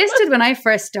job existed when I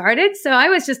first started. So I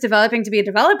was just developing to be a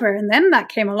developer. And then that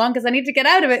came along because I need to get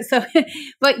out of it. So,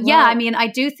 but yeah, I mean, I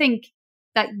do think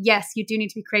that, yes, you do need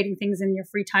to be creating things in your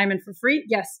free time and for free.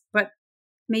 Yes. But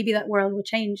maybe that world will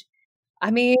change.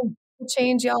 I mean, the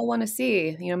change y'all want to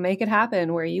see, make it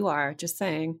happen where you are. Just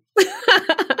saying.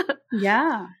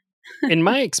 Yeah. In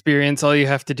my experience, all you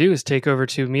have to do is take over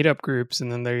 2 meetup groups,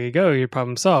 and then there you go. Your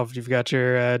problem solved. You've got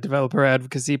your developer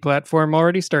advocacy platform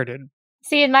already started.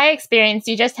 See, in my experience,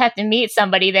 you just have to meet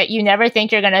somebody that you never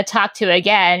think you're going to talk to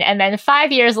again. And then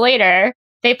 5 years later,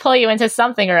 they pull you into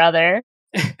something or other.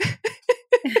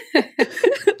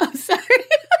 I'm sorry.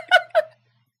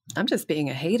 I'm just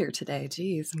being a hater today.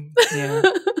 Jeez. Yeah.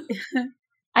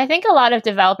 I think a lot of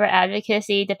developer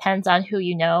advocacy depends on who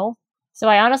you know. So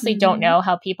I honestly don't know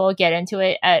how people get into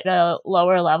it at a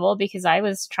lower level, because I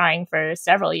was trying for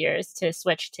several years to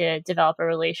switch to developer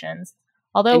relations.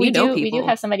 Although we do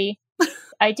have somebody,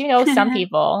 I do know some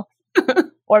people,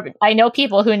 or I know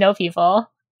people who know people.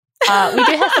 We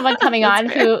do have someone coming on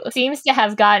who seems to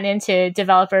have gotten into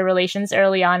developer relations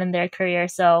early on in their career.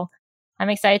 So I'm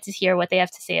excited to hear what they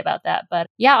have to say about that. But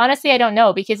yeah, honestly, I don't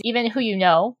know, because even who you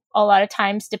know, a lot of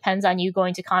times depends on you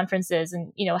going to conferences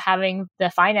and, having the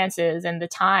finances and the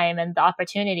time and the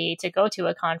opportunity to go to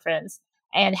a conference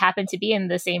and happen to be in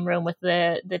the same room with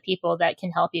the people that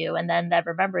can help you, and then them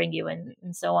remembering you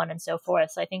and so on and so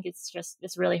forth. So I think it's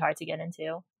really hard to get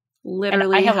into. Literally,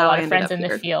 and I have a lot of of friends in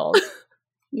the field.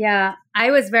 Yeah,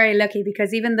 I was very lucky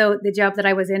because even though the job that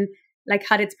I was in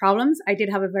had its problems, I did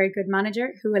have a very good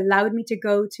manager who allowed me to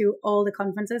go to all the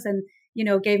conferences and,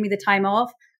 gave me the time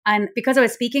off. And because I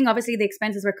was speaking, obviously the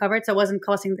expenses were covered, so it wasn't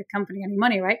costing the company any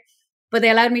money, right? But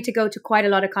they allowed me to go to quite a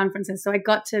lot of conferences. So I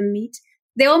got to meet,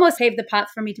 they almost paved the path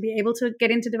for me to be able to get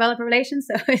into developer relations.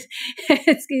 So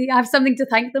I have something to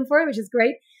thank them for, which is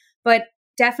great. But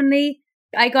definitely,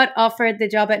 I got offered the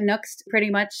job at Nuxt pretty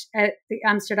much at the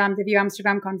View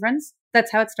Amsterdam conference.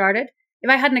 That's how it started. If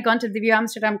I hadn't gone to the View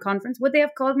Amsterdam conference, would they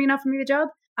have called me and offered me the job?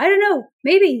 I don't know.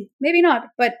 Maybe not.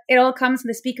 But it all comes in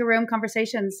the speaker room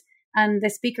conversations. And the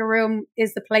speaker room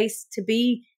is the place to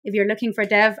be if you're looking for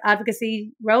dev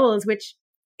advocacy roles, which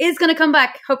is going to come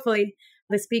back, hopefully,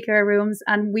 the speaker rooms.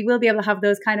 And we will be able to have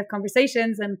those kind of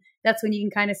conversations. And that's when you can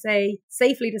kind of say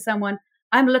safely to someone,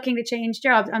 I'm looking to change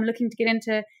jobs. I'm looking to get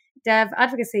into dev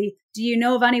advocacy. Do you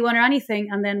know of anyone or anything?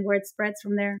 And then word spreads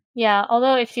from there. Yeah,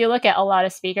 although if you look at a lot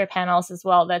of speaker panels as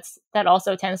well, that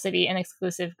also tends to be an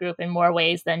exclusive group in more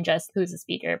ways than just who's a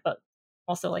speaker, but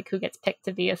also who gets picked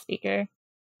to be a speaker.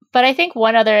 But I think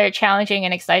one other challenging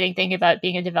and exciting thing about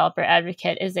being a developer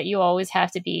advocate is that you always have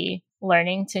to be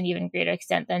learning to an even greater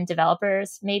extent than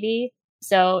developers, maybe.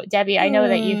 So, Debbie, I know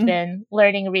that you've been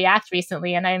learning React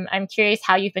recently, and I'm curious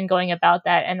how you've been going about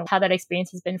that and how that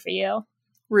experience has been for you.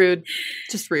 Rude.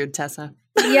 Just rude, Tessa.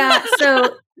 Yeah,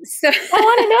 so I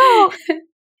want to know.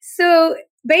 So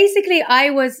basically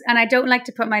I was, and I don't like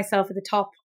to put myself at the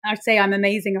top or say I'm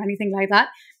amazing or anything like that,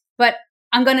 but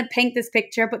I'm going to paint this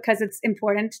picture because it's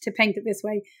important to paint it this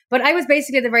way. But I was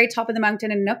basically at the very top of the mountain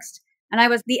in Nuxt, and I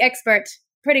was the expert,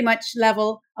 pretty much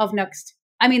level of Nuxt.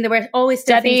 I mean, there were always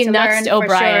still Debbie things to Nuxt learn,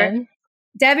 O'Brien. for sure.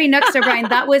 Debbie Nuxt O'Brien,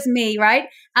 that was me, right?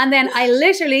 And then I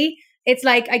literally, it's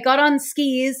like I got on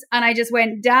skis and I just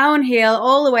went downhill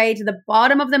all the way to the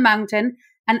bottom of the mountain,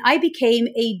 and I became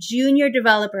a junior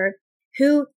developer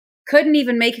who couldn't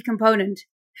even make a component,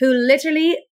 who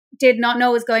literally did not know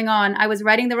what was going on. I was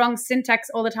writing the wrong syntax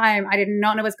all the time. I did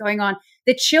not know what was going on.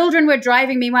 The children were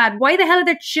driving me mad. Why the hell are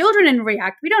there children in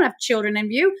React? We don't have children in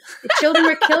Vue. The children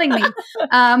were killing me.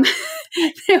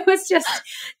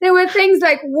 There were things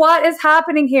like, what is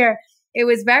happening here? It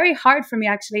was very hard for me,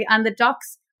 actually. And the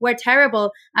docs were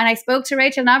terrible. And I spoke to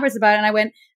Rachel Nabors about it, and I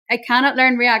went, I cannot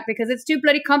learn React because it's too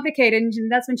bloody complicated.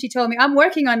 And that's when she told me, I'm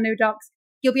working on new docs.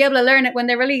 You'll be able to learn it when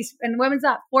they're released. And when was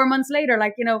that? 4 months later,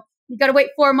 you got to wait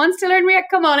 4 months to learn React.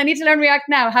 Come on, I need to learn React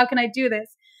now. How can I do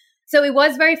this? So it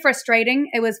was very frustrating.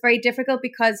 It was very difficult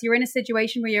because you're in a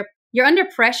situation where you're under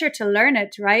pressure to learn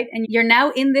it, right? And you're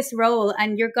now in this role,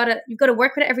 and you've got to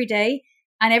work with it every day,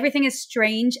 and everything is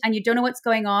strange, and you don't know what's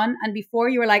going on. And before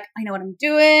you were like, I know what I'm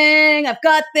doing. I've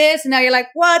got this. And now you're like,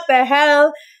 what the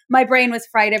hell? My brain was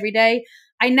fried every day.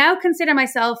 I now consider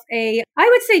myself I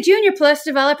would say junior plus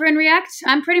developer in React.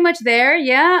 I'm pretty much there.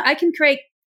 Yeah, I can create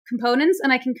components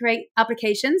and I can create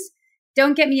applications.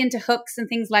 Don't get me into hooks and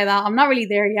things like that. I'm not really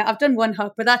there yet. I've done one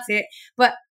hook, but that's it.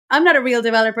 But I'm not a real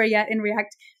developer yet in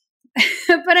React,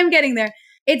 but I'm getting there.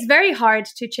 It's very hard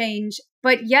to change,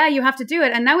 but yeah, you have to do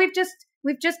it. And now we've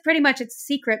just pretty much, it's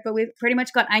secret, but we've pretty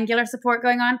much got Angular support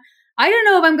going on. I don't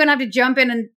know if I'm going to have to jump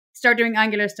in and start doing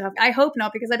Angular stuff. I hope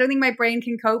not, because I don't think my brain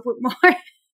can cope with more.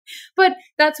 But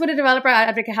that's what a developer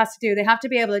advocate has to do. They have to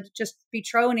be able to just be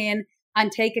thrown in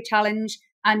and take a challenge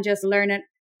and just learn it.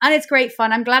 And it's great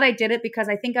fun. I'm glad I did it because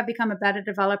I think I've become a better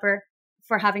developer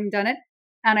for having done it.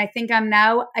 And I think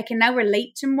I can now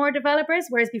relate to more developers,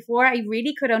 whereas before I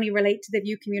really could only relate to the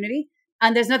Vue community.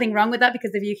 And there's nothing wrong with that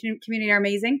because the Vue community are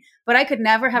amazing. But I could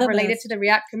never have related to the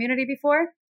React community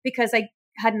before because I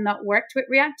had not worked with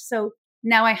React. So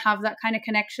now I have that kind of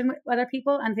connection with other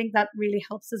people and think that really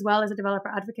helps as well as a developer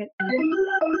advocate.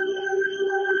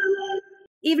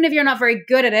 Even if you're not very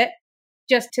good at it,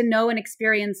 just to know and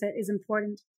experience it is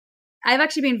important. I've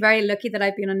actually been very lucky that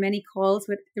I've been on many calls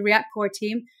with the React core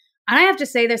team. And I have to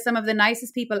say, they're some of the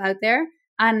nicest people out there.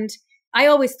 And I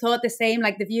always thought the same,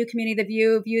 like the Vue community,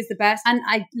 Vue is the best. And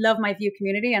I love my Vue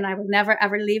community and I will never,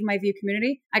 ever leave my Vue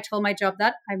community. I told my job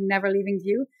that I'm never leaving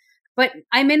Vue. But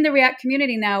I'm in the React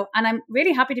community now and I'm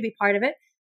really happy to be part of it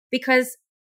because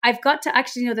I've got to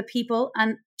actually know the people.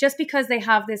 And just because they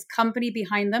have this company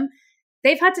behind them,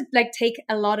 they've had to take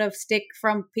a lot of stick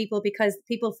from people because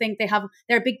people think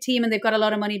they're a big team and they've got a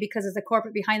lot of money because there's a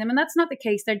corporate behind them. And that's not the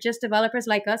case. They're just developers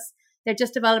like us. They're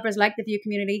just developers like the Vue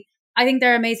community. I think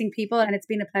they're amazing people and it's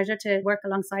been a pleasure to work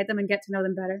alongside them and get to know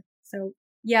them better. So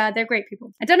yeah, they're great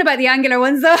people. I don't know about the Angular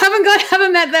ones though.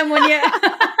 Haven't met them one yet.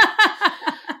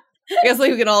 I guess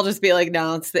we can all just be like,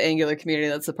 no, it's the Angular community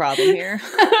that's the problem here.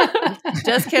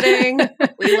 Just kidding.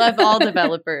 We love all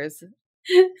developers.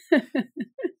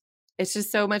 It's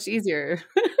just so much easier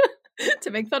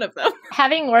to make fun of them.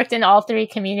 Having worked in all three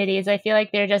communities, I feel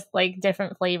like they're just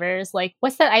different flavors. Like,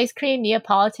 what's that ice cream?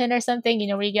 Neapolitan or something?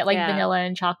 Where you get vanilla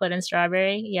and chocolate and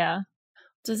strawberry. Yeah.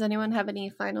 Does anyone have any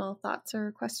final thoughts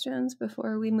or questions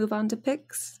before we move on to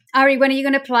picks? Ari, when are you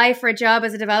going to apply for a job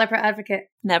as a developer advocate?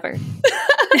 Never.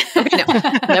 Okay,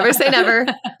 no. Never say never,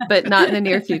 but not in the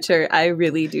near future. I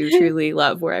really do truly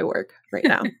love where I work right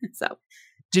now. So,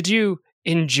 did you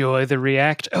enjoy the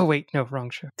React? Oh, wait, no,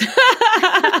 wrong show.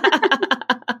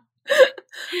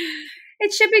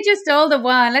 It should be just all the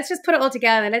one. Let's just put it all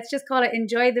together. Let's just call it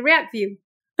Enjoy the React View.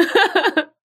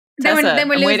 Then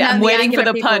we're losing I'm waiting for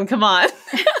the people. Pun. Come on.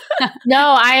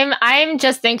 No, I'm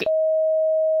just thinking.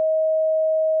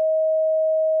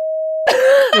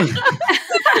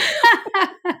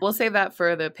 We'll save that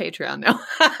for the Patreon now.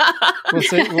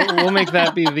 We'll make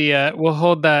that be the we'll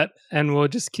hold that and we'll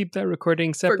just keep that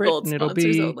recording separate for gold and it'll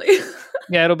sponsors be only.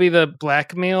 Yeah, it'll be the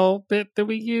blackmail bit that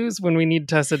we use when we need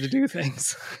Tessa to do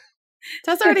things.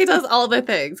 Tessa already does all the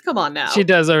things. Come on now. She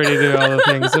does already do all the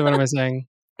things. So what am I saying?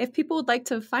 If people would like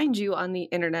to find you on the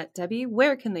internet, Debbie,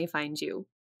 where can they find you?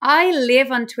 I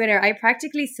live on Twitter. I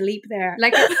practically sleep there.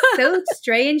 It's so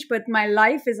strange, but my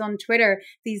life is on Twitter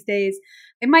these days.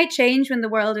 It might change when the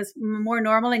world is more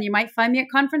normal and you might find me at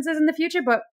conferences in the future.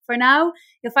 But for now,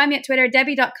 you'll find me at Twitter.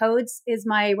 Debbie.codes is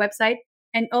my website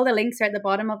and all the links are at the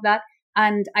bottom of that.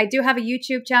 And I do have a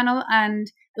YouTube channel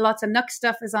and lots of Nuxt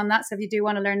stuff is on that. So if you do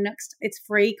want to learn Nuxt, it's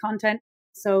free content.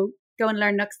 So go and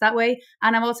learn Nuxt that way.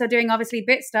 And I'm also doing obviously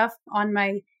bit stuff on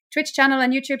my Twitch channel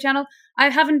and YouTube channel. I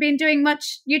haven't been doing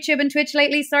much YouTube and Twitch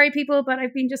lately. Sorry, people, but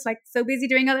I've been just so busy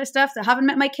doing other stuff. So I haven't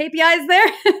met my KPIs there.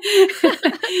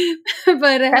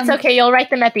 But that's okay. You'll write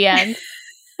them at the end.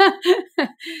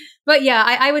 But yeah,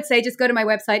 I would say just go to my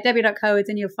website, debbie.codes,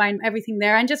 and you'll find everything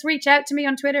there. And just reach out to me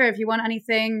on Twitter if you want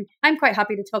anything. I'm quite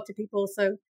happy to talk to people.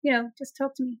 So, just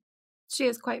talk to me. She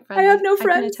is quite friendly. I have no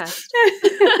friends.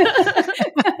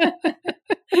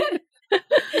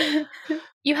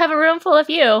 You have a room full of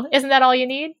you. Isn't that all you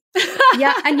need?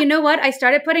 Yeah. And you know what? I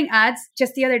started putting ads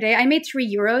just the other day. I made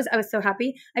 €3. I was so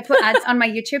happy. I put ads on my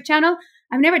YouTube channel.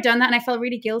 I've never done that. And I felt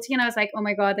really guilty. And I was like, oh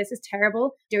my God, this is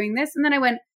terrible doing this. And then I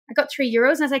got €3 and I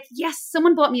was like, yes,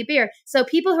 someone bought me a beer. So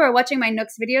people who are watching my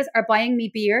Nuxt videos are buying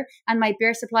me beer and my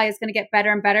beer supply is going to get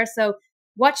better and better. So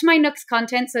watch my Nuxt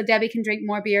content so Debbie can drink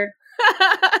more beer.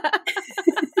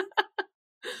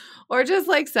 Or just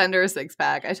send her a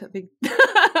 6-pack. I think.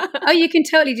 Oh, you can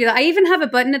totally do that. I even have a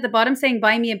button at the bottom saying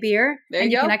buy me a beer. There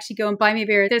and you can actually go and buy me a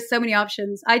beer. There's so many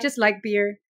options. I just like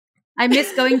beer. I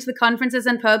miss going to the conferences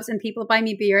and pubs and people buy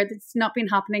me beer. That's not been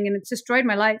happening and it's destroyed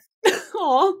my life.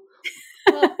 Aw.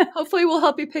 Well, hopefully we'll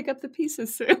help you pick up the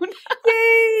pieces soon.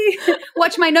 Yay!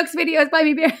 Watch my Nuxt videos, buy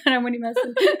me beer. I'm only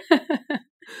messing.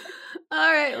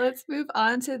 All right, let's move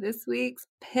on to this week's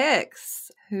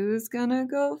picks. Who's gonna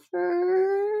go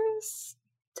first?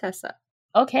 Tessa.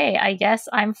 Okay, I guess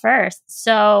I'm first.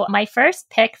 So my first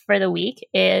pick for the week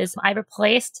is I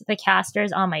replaced the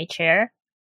casters on my chair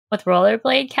with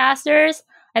rollerblade casters.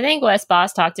 I think Wes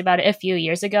Boss talked about it a few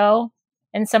years ago,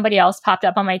 and somebody else popped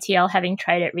up on my TL having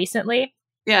tried it recently.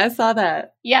 Yeah, I saw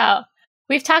that. Yeah.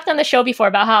 We've talked on the show before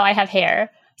about how I have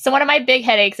hair. So one of my big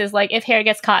headaches is like if hair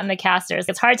gets caught in the casters,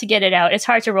 it's hard to get it out. It's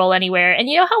hard to roll anywhere. And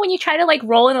you know how when you try to like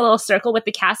roll in a little circle with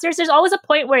the casters, there's always a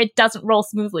point where it doesn't roll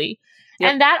smoothly.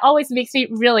 Yep. And that always makes me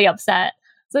really upset.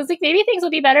 So it's like maybe things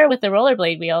will be better with the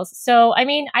rollerblade wheels. So, I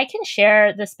mean, I can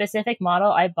share the specific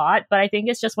model I bought, but I think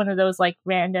it's just one of those like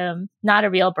random, not a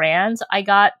real brand. I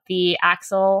got the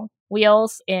Axle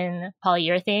wheels in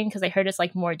polyurethane because I heard it's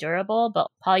like more durable, but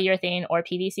polyurethane or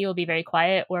PVC will be very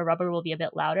quiet or rubber will be a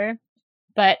bit louder.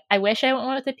 But I wish I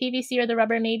went with the PVC or the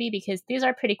rubber maybe because these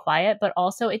are pretty quiet, but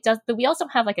also the wheels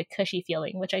don't have like a cushy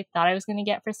feeling, which I thought I was going to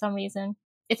get for some reason.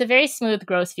 It's a very smooth,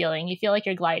 gross feeling. You feel like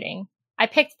you're gliding. I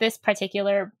picked this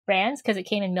particular brand because it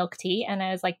came in milk tea, and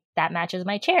I was like, that matches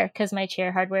my chair because my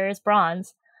chair hardware is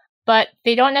bronze. But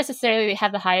they don't necessarily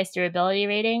have the highest durability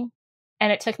rating,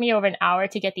 and it took me over an hour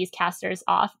to get these casters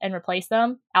off and replace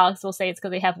them. Alex will say it's because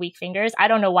they have weak fingers. I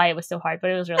don't know why it was so hard, but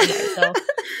it was really hard. So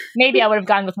maybe I would have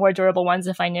gone with more durable ones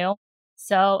if I knew.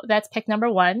 So that's pick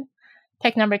number 1.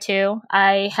 Pick number 2,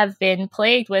 I have been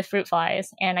plagued with fruit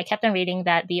flies, and I kept on reading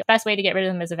that the best way to get rid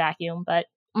of them is a vacuum, but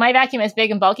my vacuum is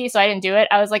big and bulky, so I didn't do it.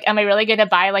 I was like, am I really going to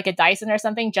buy like a Dyson or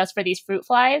something just for these fruit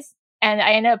flies? And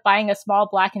I ended up buying a small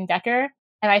Black & Decker,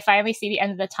 and I finally see the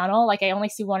end of the tunnel. Like I only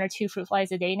see 1 or 2 fruit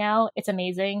flies a day now. It's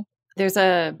amazing. There's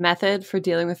a method for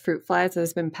dealing with fruit flies that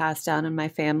has been passed down in my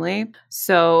family.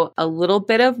 So a little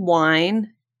bit of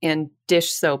wine and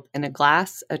dish soap in a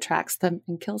glass attracts them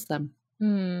and kills them.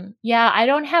 Yeah, I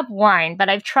don't have wine, but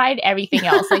I've tried everything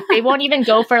else. Like they won't even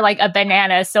go for like a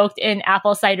banana soaked in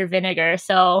apple cider vinegar.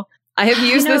 So I have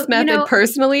used this method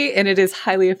personally, and it is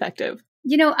highly effective.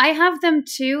 I have them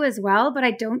too as well, but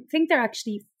I don't think they're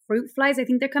actually fruit flies. I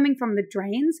think they're coming from the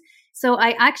drains. So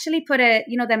I actually put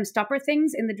them stopper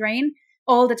things in the drain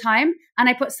all the time. And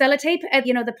I put sellotape at,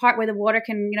 the part where the water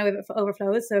can, if it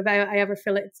overflows. So if I ever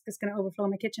fill it, it's just going to overflow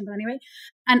in my kitchen. But anyway.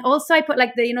 And also I put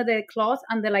like the cloth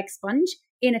and the like sponge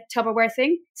in a Tupperware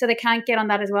thing. So they can't get on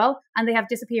that as well. And they have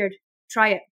disappeared. Try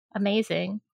it.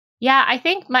 Amazing. Yeah, I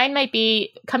think mine might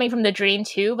be coming from the drain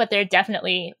too, but they're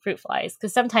definitely fruit flies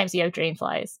because sometimes you have drain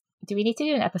flies. Do we need to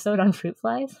do an episode on fruit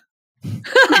flies?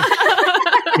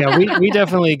 Yeah, we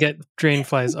definitely get drain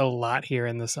flies a lot here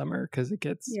in the summer because it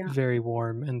gets very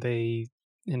warm and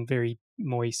very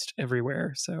moist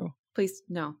everywhere. So please,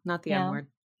 no, not the M word.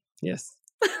 Yes.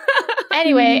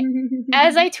 Anyway,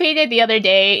 as I tweeted the other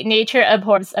day, nature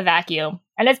abhors a vacuum,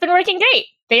 and it's been working great.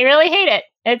 They really hate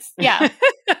it.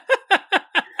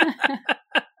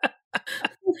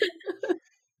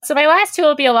 So my last 2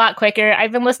 will be a lot quicker.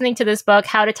 I've been listening to this book,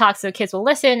 How to Talk So Kids Will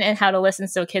Listen and How to Listen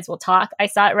So Kids Will Talk. I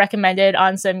saw it recommended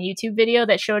on some YouTube video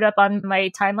that showed up on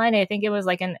my timeline. I think it was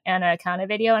like an Anna Akana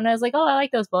video. And I was like, oh, I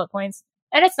like those bullet points.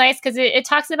 And it's nice because it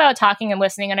talks about talking and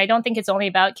listening. And I don't think it's only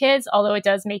about kids, although it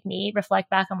does make me reflect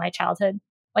back on my childhood.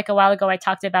 Like a while ago, I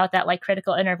talked about that like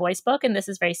critical inner voice book. And this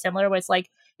is very similar where it's like,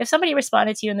 if somebody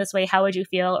responded to you in this way, how would you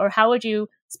feel? Or how would you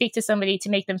speak to somebody to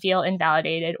make them feel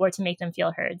invalidated or to make them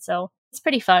feel heard? So it's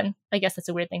pretty fun. I guess that's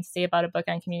a weird thing to say about a book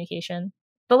on communication.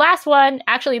 The last one,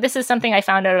 actually, this is something I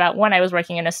found out about when I was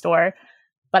working in a store,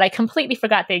 but I completely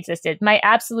forgot they existed. My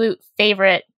absolute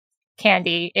favorite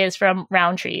candy is from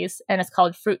Rowntree's, and it's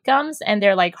called Fruit Gums, and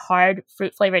they're like hard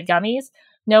fruit-flavored gummies.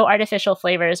 No artificial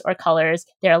flavors or colors.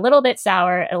 They're a little bit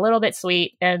sour, a little bit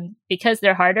sweet, and because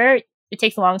they're harder, it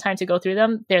takes a long time to go through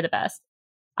them. They're the best.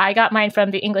 I got mine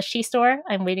from the English Tea Store.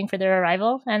 I'm waiting for their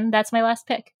arrival, and that's my last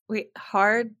pick. Wait,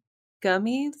 hard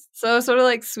gummies? So sort of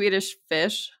like Swedish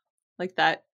fish? Like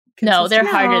that? No, they're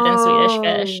harder than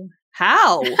Swedish fish.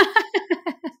 How?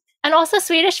 And also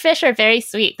Swedish fish are very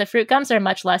sweet. The fruit gums are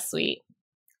much less sweet.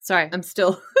 Sorry, I'm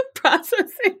still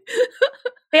processing.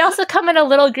 They also come in a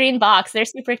little green box. They're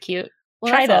super cute.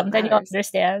 Well, try them, then you'll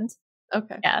understand.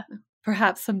 Okay. Yeah.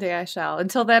 Perhaps someday I shall.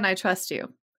 Until then, I trust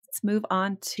you. Let's move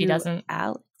on to She doesn't.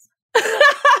 Alex.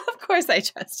 Of course I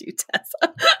trust you,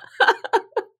 Tessa.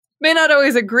 May not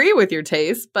always agree with your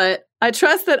taste, but I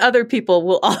trust that other people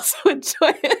will also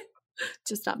enjoy it.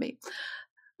 Just not me.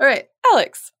 All right,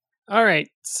 Alex. All right.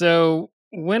 So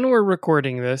when we're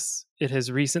recording this, it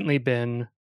has recently been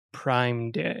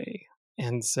Prime Day.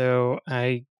 And so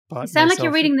I bought You sound like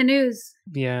you're reading the news.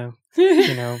 Yeah.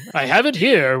 I have it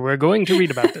here. We're going to read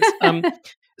about this.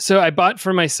 So I bought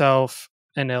for myself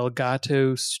an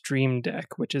Elgato Stream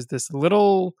Deck, which is this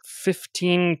little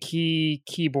 15-key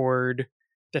keyboard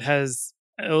that has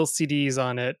LCDs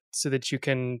on it so that you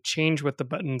can change what the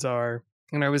buttons are.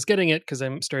 And I was getting it because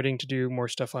I'm starting to do more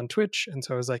stuff on Twitch. And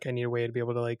so I was like, I need a way to be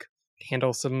able to like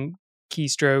handle some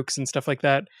keystrokes and stuff like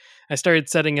that. I started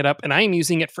setting it up, and I am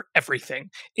using it for everything.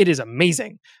 It is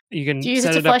amazing. You can Do you use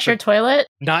it to flush your toilet?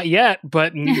 Not yet,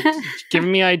 but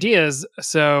giving me ideas.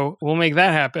 So we'll make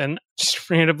that happen. Just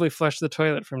randomly flush the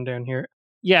toilet from down here.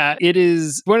 Yeah, it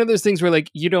is one of those things where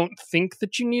like you don't think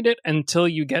that you need it until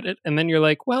you get it. And then you're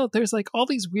like, well, there's like all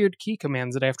these weird key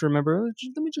commands that I have to remember.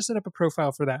 Let me just set up a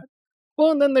profile for that.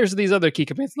 Well, and then there's these other key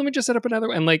commands. Let me just set up another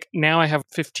one. And like now I have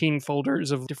 15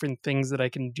 folders of different things that I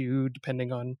can do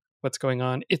depending on what's going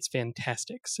on. It's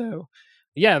fantastic. So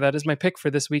yeah, that is my pick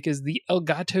for this week is the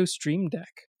Elgato Stream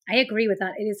Deck. I agree with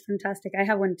that. It is fantastic. I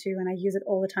have one too, and I use it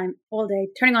all the time, all day.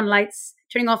 Turning on lights,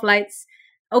 turning off lights,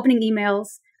 opening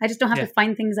emails. I just don't have to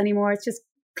find things anymore. It's just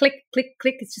click, click,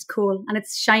 click. It's just cool. And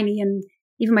it's shiny. And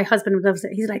even my husband loves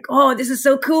it. He's like, oh, this is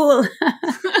so cool.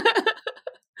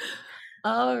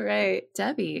 All right.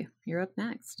 Debbie, you're up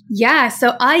next. Yeah.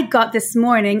 So I got this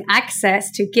morning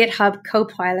access to GitHub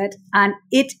Copilot, and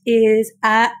it is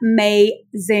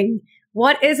amazing.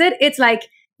 What is it? It's like,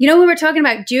 you know, when we're talking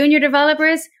about junior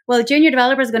developers, well, junior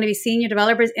developers are going to be senior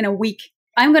developers in a week.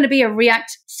 I'm going to be a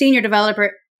React senior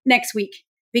developer next week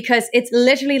because it's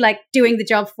literally like doing the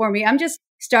job for me. I'm just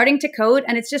starting to code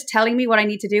and it's just telling me what I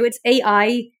need to do. It's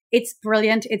AI. It's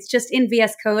brilliant. It's just in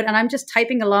VS Code and I'm just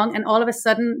typing along and all of a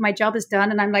sudden my job is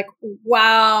done and I'm like,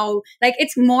 wow, like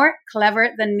it's more clever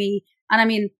than me. And I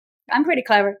mean, I'm pretty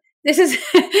clever. This is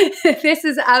this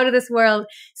is out of this world.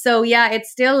 So yeah,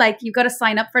 it's still like you've got to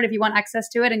sign up for it if you want access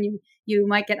to it, and you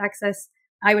might get access.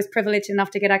 I was privileged enough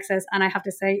to get access, and I have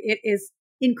to say it is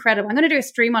incredible. I'm going to do a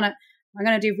stream on it. I'm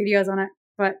going to do videos on it,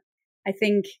 but I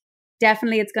think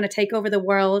definitely it's going to take over the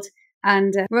world,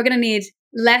 and we're going to need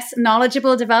less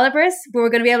knowledgeable developers, but we're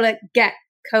going to be able to get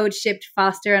code shipped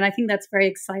faster, and I think that's very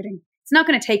exciting. It's not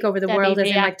going to take over the world as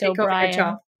in like take over our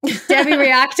job. Debbie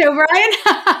React O'Brien.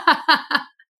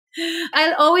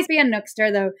 I'll always be a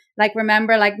Nuxter though. Like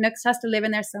remember, like Nux has to live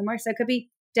in there somewhere. So it could be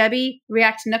Debbie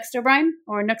React Nuxter Brian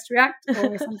or Nux React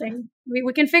or something.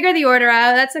 we can figure the order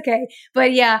out. That's okay.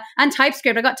 But yeah, and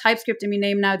TypeScript. I got TypeScript in my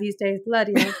name now these days.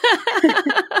 Bloody hell.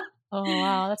 Oh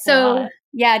wow. That's so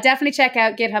yeah, definitely check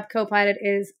out GitHub Copilot.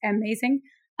 Is amazing.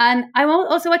 And I'm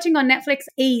also watching on Netflix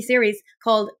a series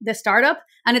called The Startup.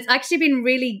 And it's actually been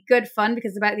really good fun because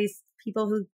it's about these people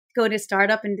who go to a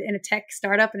startup and in a tech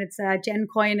startup, and it's a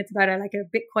GenCoin. It's about like a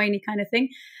Bitcoin-y kind of thing.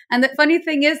 And the funny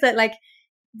thing is that like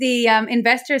the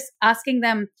investors asking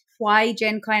them why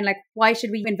GenCoin, like why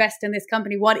should we invest in this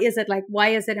company? What is it like? Why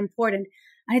is it important?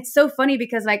 And it's so funny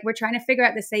because like we're trying to figure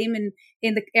out the same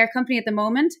in the air company at the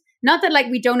moment. Not that like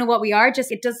we don't know what we are,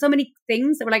 just it does so many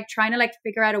things that we're like trying to like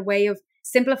figure out a way of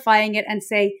simplifying it and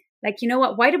say like, you know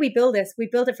what? Why did we build this? We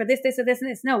built it for this, this, or this, and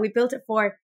this. No, we built it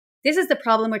for this is the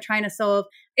problem we're trying to solve.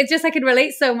 It's just I can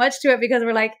relate so much to it because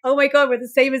we're like, oh my God, we're the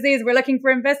same as these. We're looking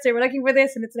for investor. We're looking for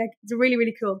this. And it's like, it's really,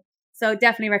 really cool. So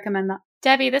definitely recommend that.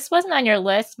 Debbie, this wasn't on your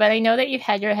list, but I know that you've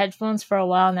had your headphones for a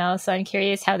while now. So I'm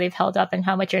curious how they've held up and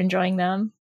how much you're enjoying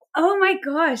them. Oh my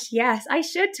gosh. Yes, I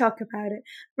should talk about it.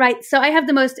 Right. So I have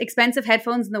the most expensive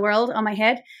headphones in the world on my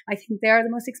head. I think they are the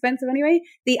most expensive anyway.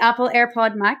 The Apple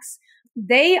AirPod Max.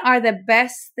 They are the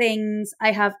best things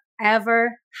I have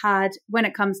ever had when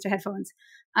it comes to headphones.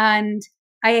 And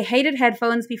I hated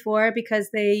headphones before because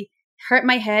they hurt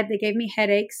my head. They gave me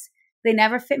headaches. They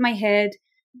never fit my head.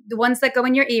 The ones that go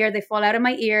in your ear, they fall out of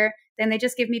my ear. Then they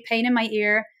just give me pain in my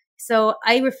ear. So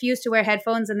I refused to wear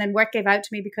headphones, and then work gave out to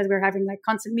me because we were having like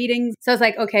constant meetings. So I was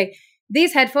like, okay,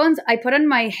 these headphones I put on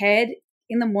my head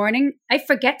in the morning. I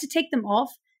forget to take them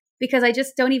off because I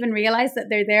just don't even realize that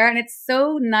they're there. And it's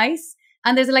so nice.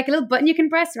 And there's like a little button you can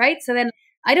press, right? So then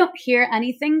I don't hear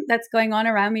anything that's going on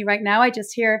around me right now. I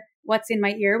just hear what's in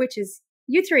my ear, which is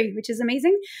you three, which is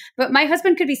amazing. But my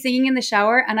husband could be singing in the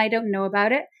shower and I don't know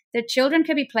about it. The children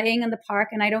could be playing in the park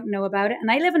and I don't know about it.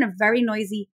 And I live in a very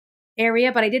noisy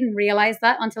area, but I didn't realize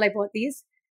that until I bought these.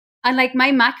 And like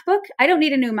my MacBook, I don't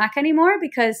need a new Mac anymore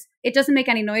because it doesn't make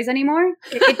any noise anymore.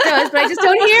 It does, but I just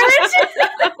don't hear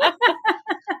it.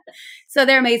 So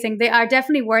they're amazing. They are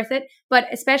definitely worth it. But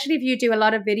especially if you do a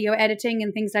lot of video editing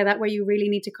and things like that, where you really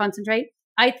need to concentrate.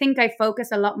 I think I focus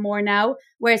a lot more now.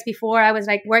 Whereas before I was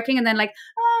like working and then like,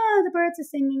 oh, the birds are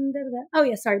singing. Da, da, da. Oh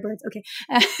yeah, sorry, birds. Okay.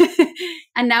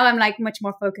 And now I'm like much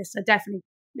more focused. So definitely,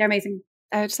 they're amazing.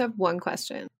 I just have one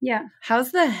question. Yeah.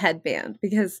 How's the headband?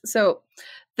 Because so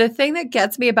the thing that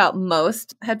gets me about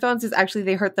most headphones is actually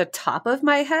they hurt the top of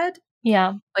my head.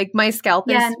 Yeah. Like my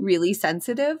scalp is really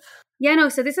sensitive. Yeah, no.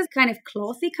 So this is kind of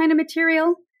clothy kind of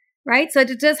material, right? So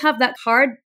it does have that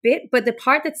hard bit, but the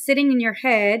part that's sitting in your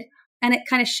head and it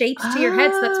kind of shapes to your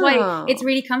head. So that's why it's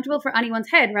really comfortable for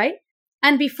anyone's head, right?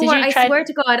 And before, I swear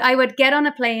to God, I would get on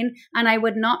a plane and I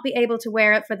would not be able to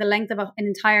wear it for the length of an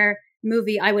entire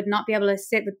movie. I would not be able to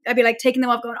sit with, I'd be like taking them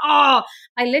off going, oh,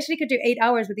 I literally could do 8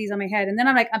 hours with these on my head. And then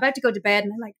I'm like, I'm about to go to bed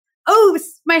and I'm like, oh,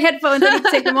 my headphones, I need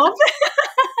to take them off.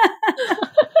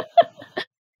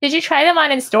 Did you try them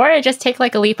on in store or just take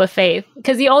like a leap of faith?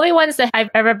 Because the only ones that I've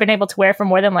ever been able to wear for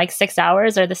more than like 6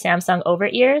 hours are the Samsung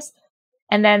over-ears.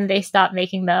 And then they stopped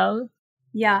making them.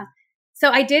 Yeah. So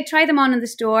I did try them on in the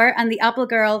store, and the Apple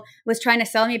girl was trying to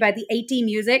sell me about the 8D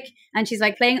music, and she's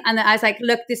like playing, and I was like,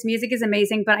 look, this music is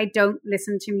amazing, but I don't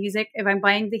listen to music. If I'm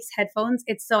buying these headphones,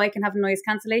 it's so I can have noise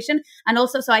cancellation, and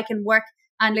also so I can work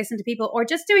and listen to people, or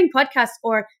just doing podcasts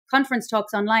or conference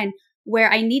talks online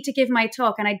where I need to give my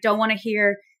talk and I don't want to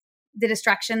hear the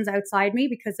distractions outside me,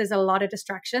 because there's a lot of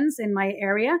distractions in my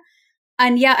area.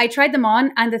 And yeah, I tried them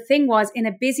on, and the thing was, in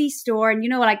a busy store, and you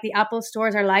know, like the Apple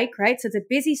stores are like, right? So it's a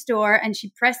busy store, and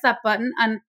she pressed that button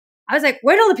and I was like,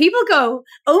 where'd all the people go?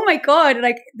 Oh my God.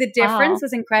 Like the difference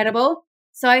was incredible.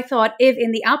 So I thought, if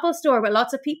in the Apple store with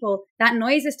lots of people, that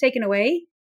noise is taken away,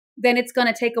 then it's going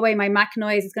to take away my Mac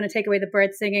noise. It's going to take away the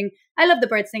bird singing. I love the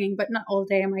bird singing, but not all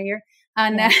day in my ear.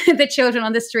 And the children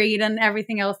on the street and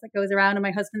everything else that goes around, and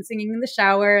my husband singing in the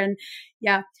shower. And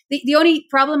yeah, the only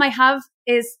problem I have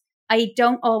is I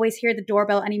don't always hear the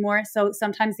doorbell anymore. So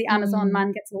sometimes the Amazon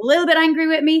man gets a little bit angry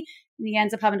with me and he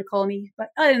ends up having to call me. But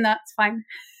other than that, it's fine.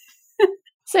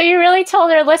 So you really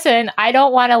told her, listen, I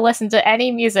don't want to listen to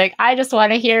any music. I just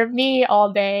want to hear me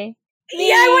all day.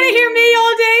 Yeah, I want to hear me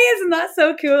all day. Isn't that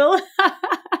so cool?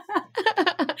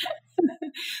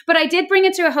 But I did bring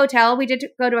it to a hotel. We did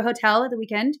go to a hotel at the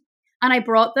weekend, and I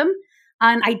brought them,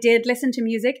 and I did listen to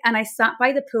music, and I sat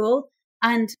by the pool,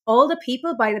 and all the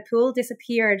people by the pool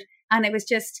disappeared. And it was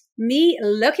just me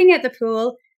looking at the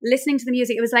pool, listening to the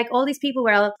music. It was like all these people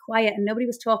were all quiet and nobody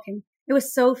was talking. It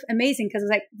was so amazing because it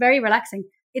was like very relaxing.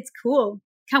 It's cool.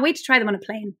 Can't wait to try them on a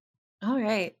plane. All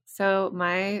right. So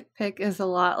my pick is a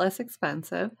lot less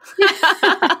expensive.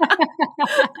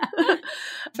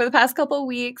 For the past couple of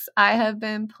weeks, I have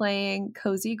been playing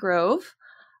Cozy Grove,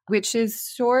 which is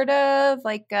sort of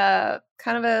like a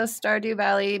kind of a Stardew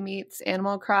Valley meets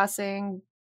Animal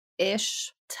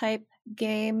Crossing-ish type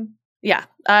game. Yeah,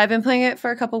 I've been playing it for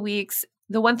a couple weeks.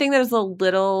 The one thing that is a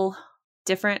little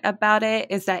different about it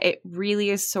is that it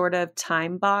really is sort of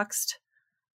time boxed.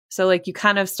 So like you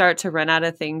kind of start to run out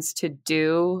of things to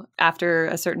do after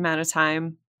a certain amount of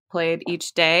time played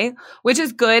each day, which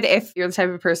is good if you're the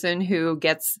type of person who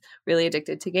gets really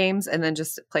addicted to games and then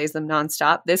just plays them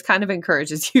nonstop. This kind of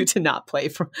encourages you to not play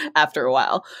after a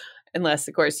while, unless,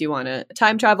 of course, you want to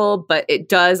time travel. But it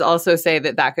does also say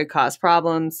that that could cause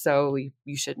problems, so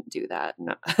you shouldn't do that.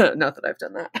 No, not that I've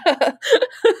done that.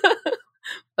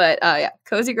 But yeah,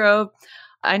 Cozy Grove.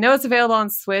 I know it's available on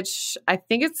Switch. I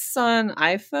think it's on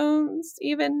iPhones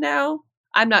even now.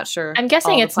 I'm not sure. I'm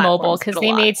guessing it's mobile because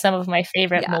they made some of my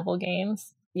favorite mobile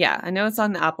games. Yeah, I know it's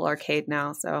on the Apple Arcade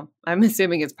now, so I'm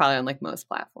assuming it's probably on like most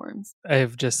platforms.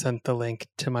 I've just sent the link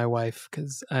to my wife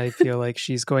because I feel like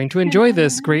she's going to enjoy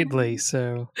this greatly.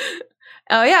 So,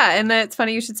 oh yeah, and it's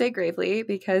funny you should say gravely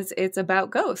because it's about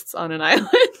ghosts on an island.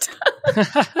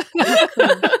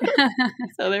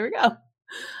 So there we go.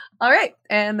 All right.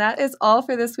 And that is all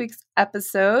for this week's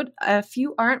episode. If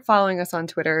you aren't following us on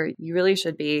Twitter, you really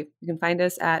should be. You can find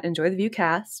us at Enjoy the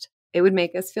Viewcast. It would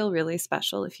make us feel really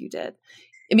special if you did.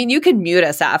 I mean, you can mute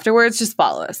us afterwards. Just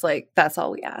follow us. Like, that's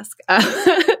all we ask.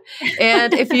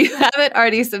 And if you haven't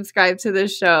already subscribed to the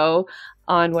show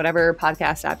on whatever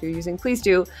podcast app you're using, please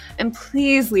do. And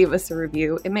please leave us a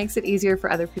review. It makes it easier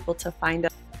for other people to find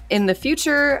us in the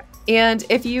future. And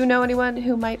if you know anyone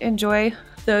who might enjoy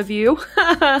The View,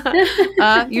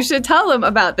 you should tell them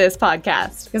about this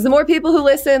podcast, because the more people who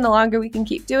listen, the longer we can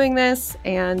keep doing this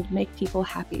and make people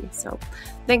happy. So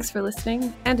thanks for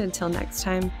listening, and until next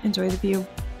time, enjoy The View.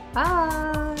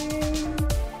 Bye.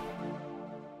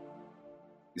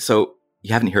 So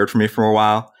you haven't heard from me for a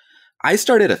while. I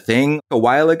started a thing a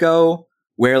while ago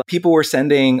where people were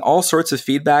sending all sorts of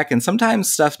feedback and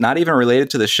sometimes stuff not even related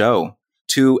to the show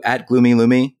to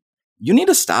 @GloomyLoomy. You need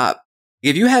to stop.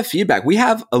 If you have feedback, we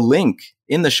have a link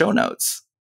in the show notes.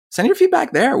 Send your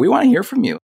feedback there. We want to hear from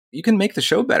you. You can make the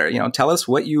show better. Tell us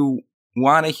what you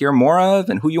want to hear more of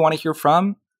and who you want to hear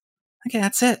from. Okay,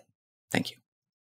 that's it. Thank you.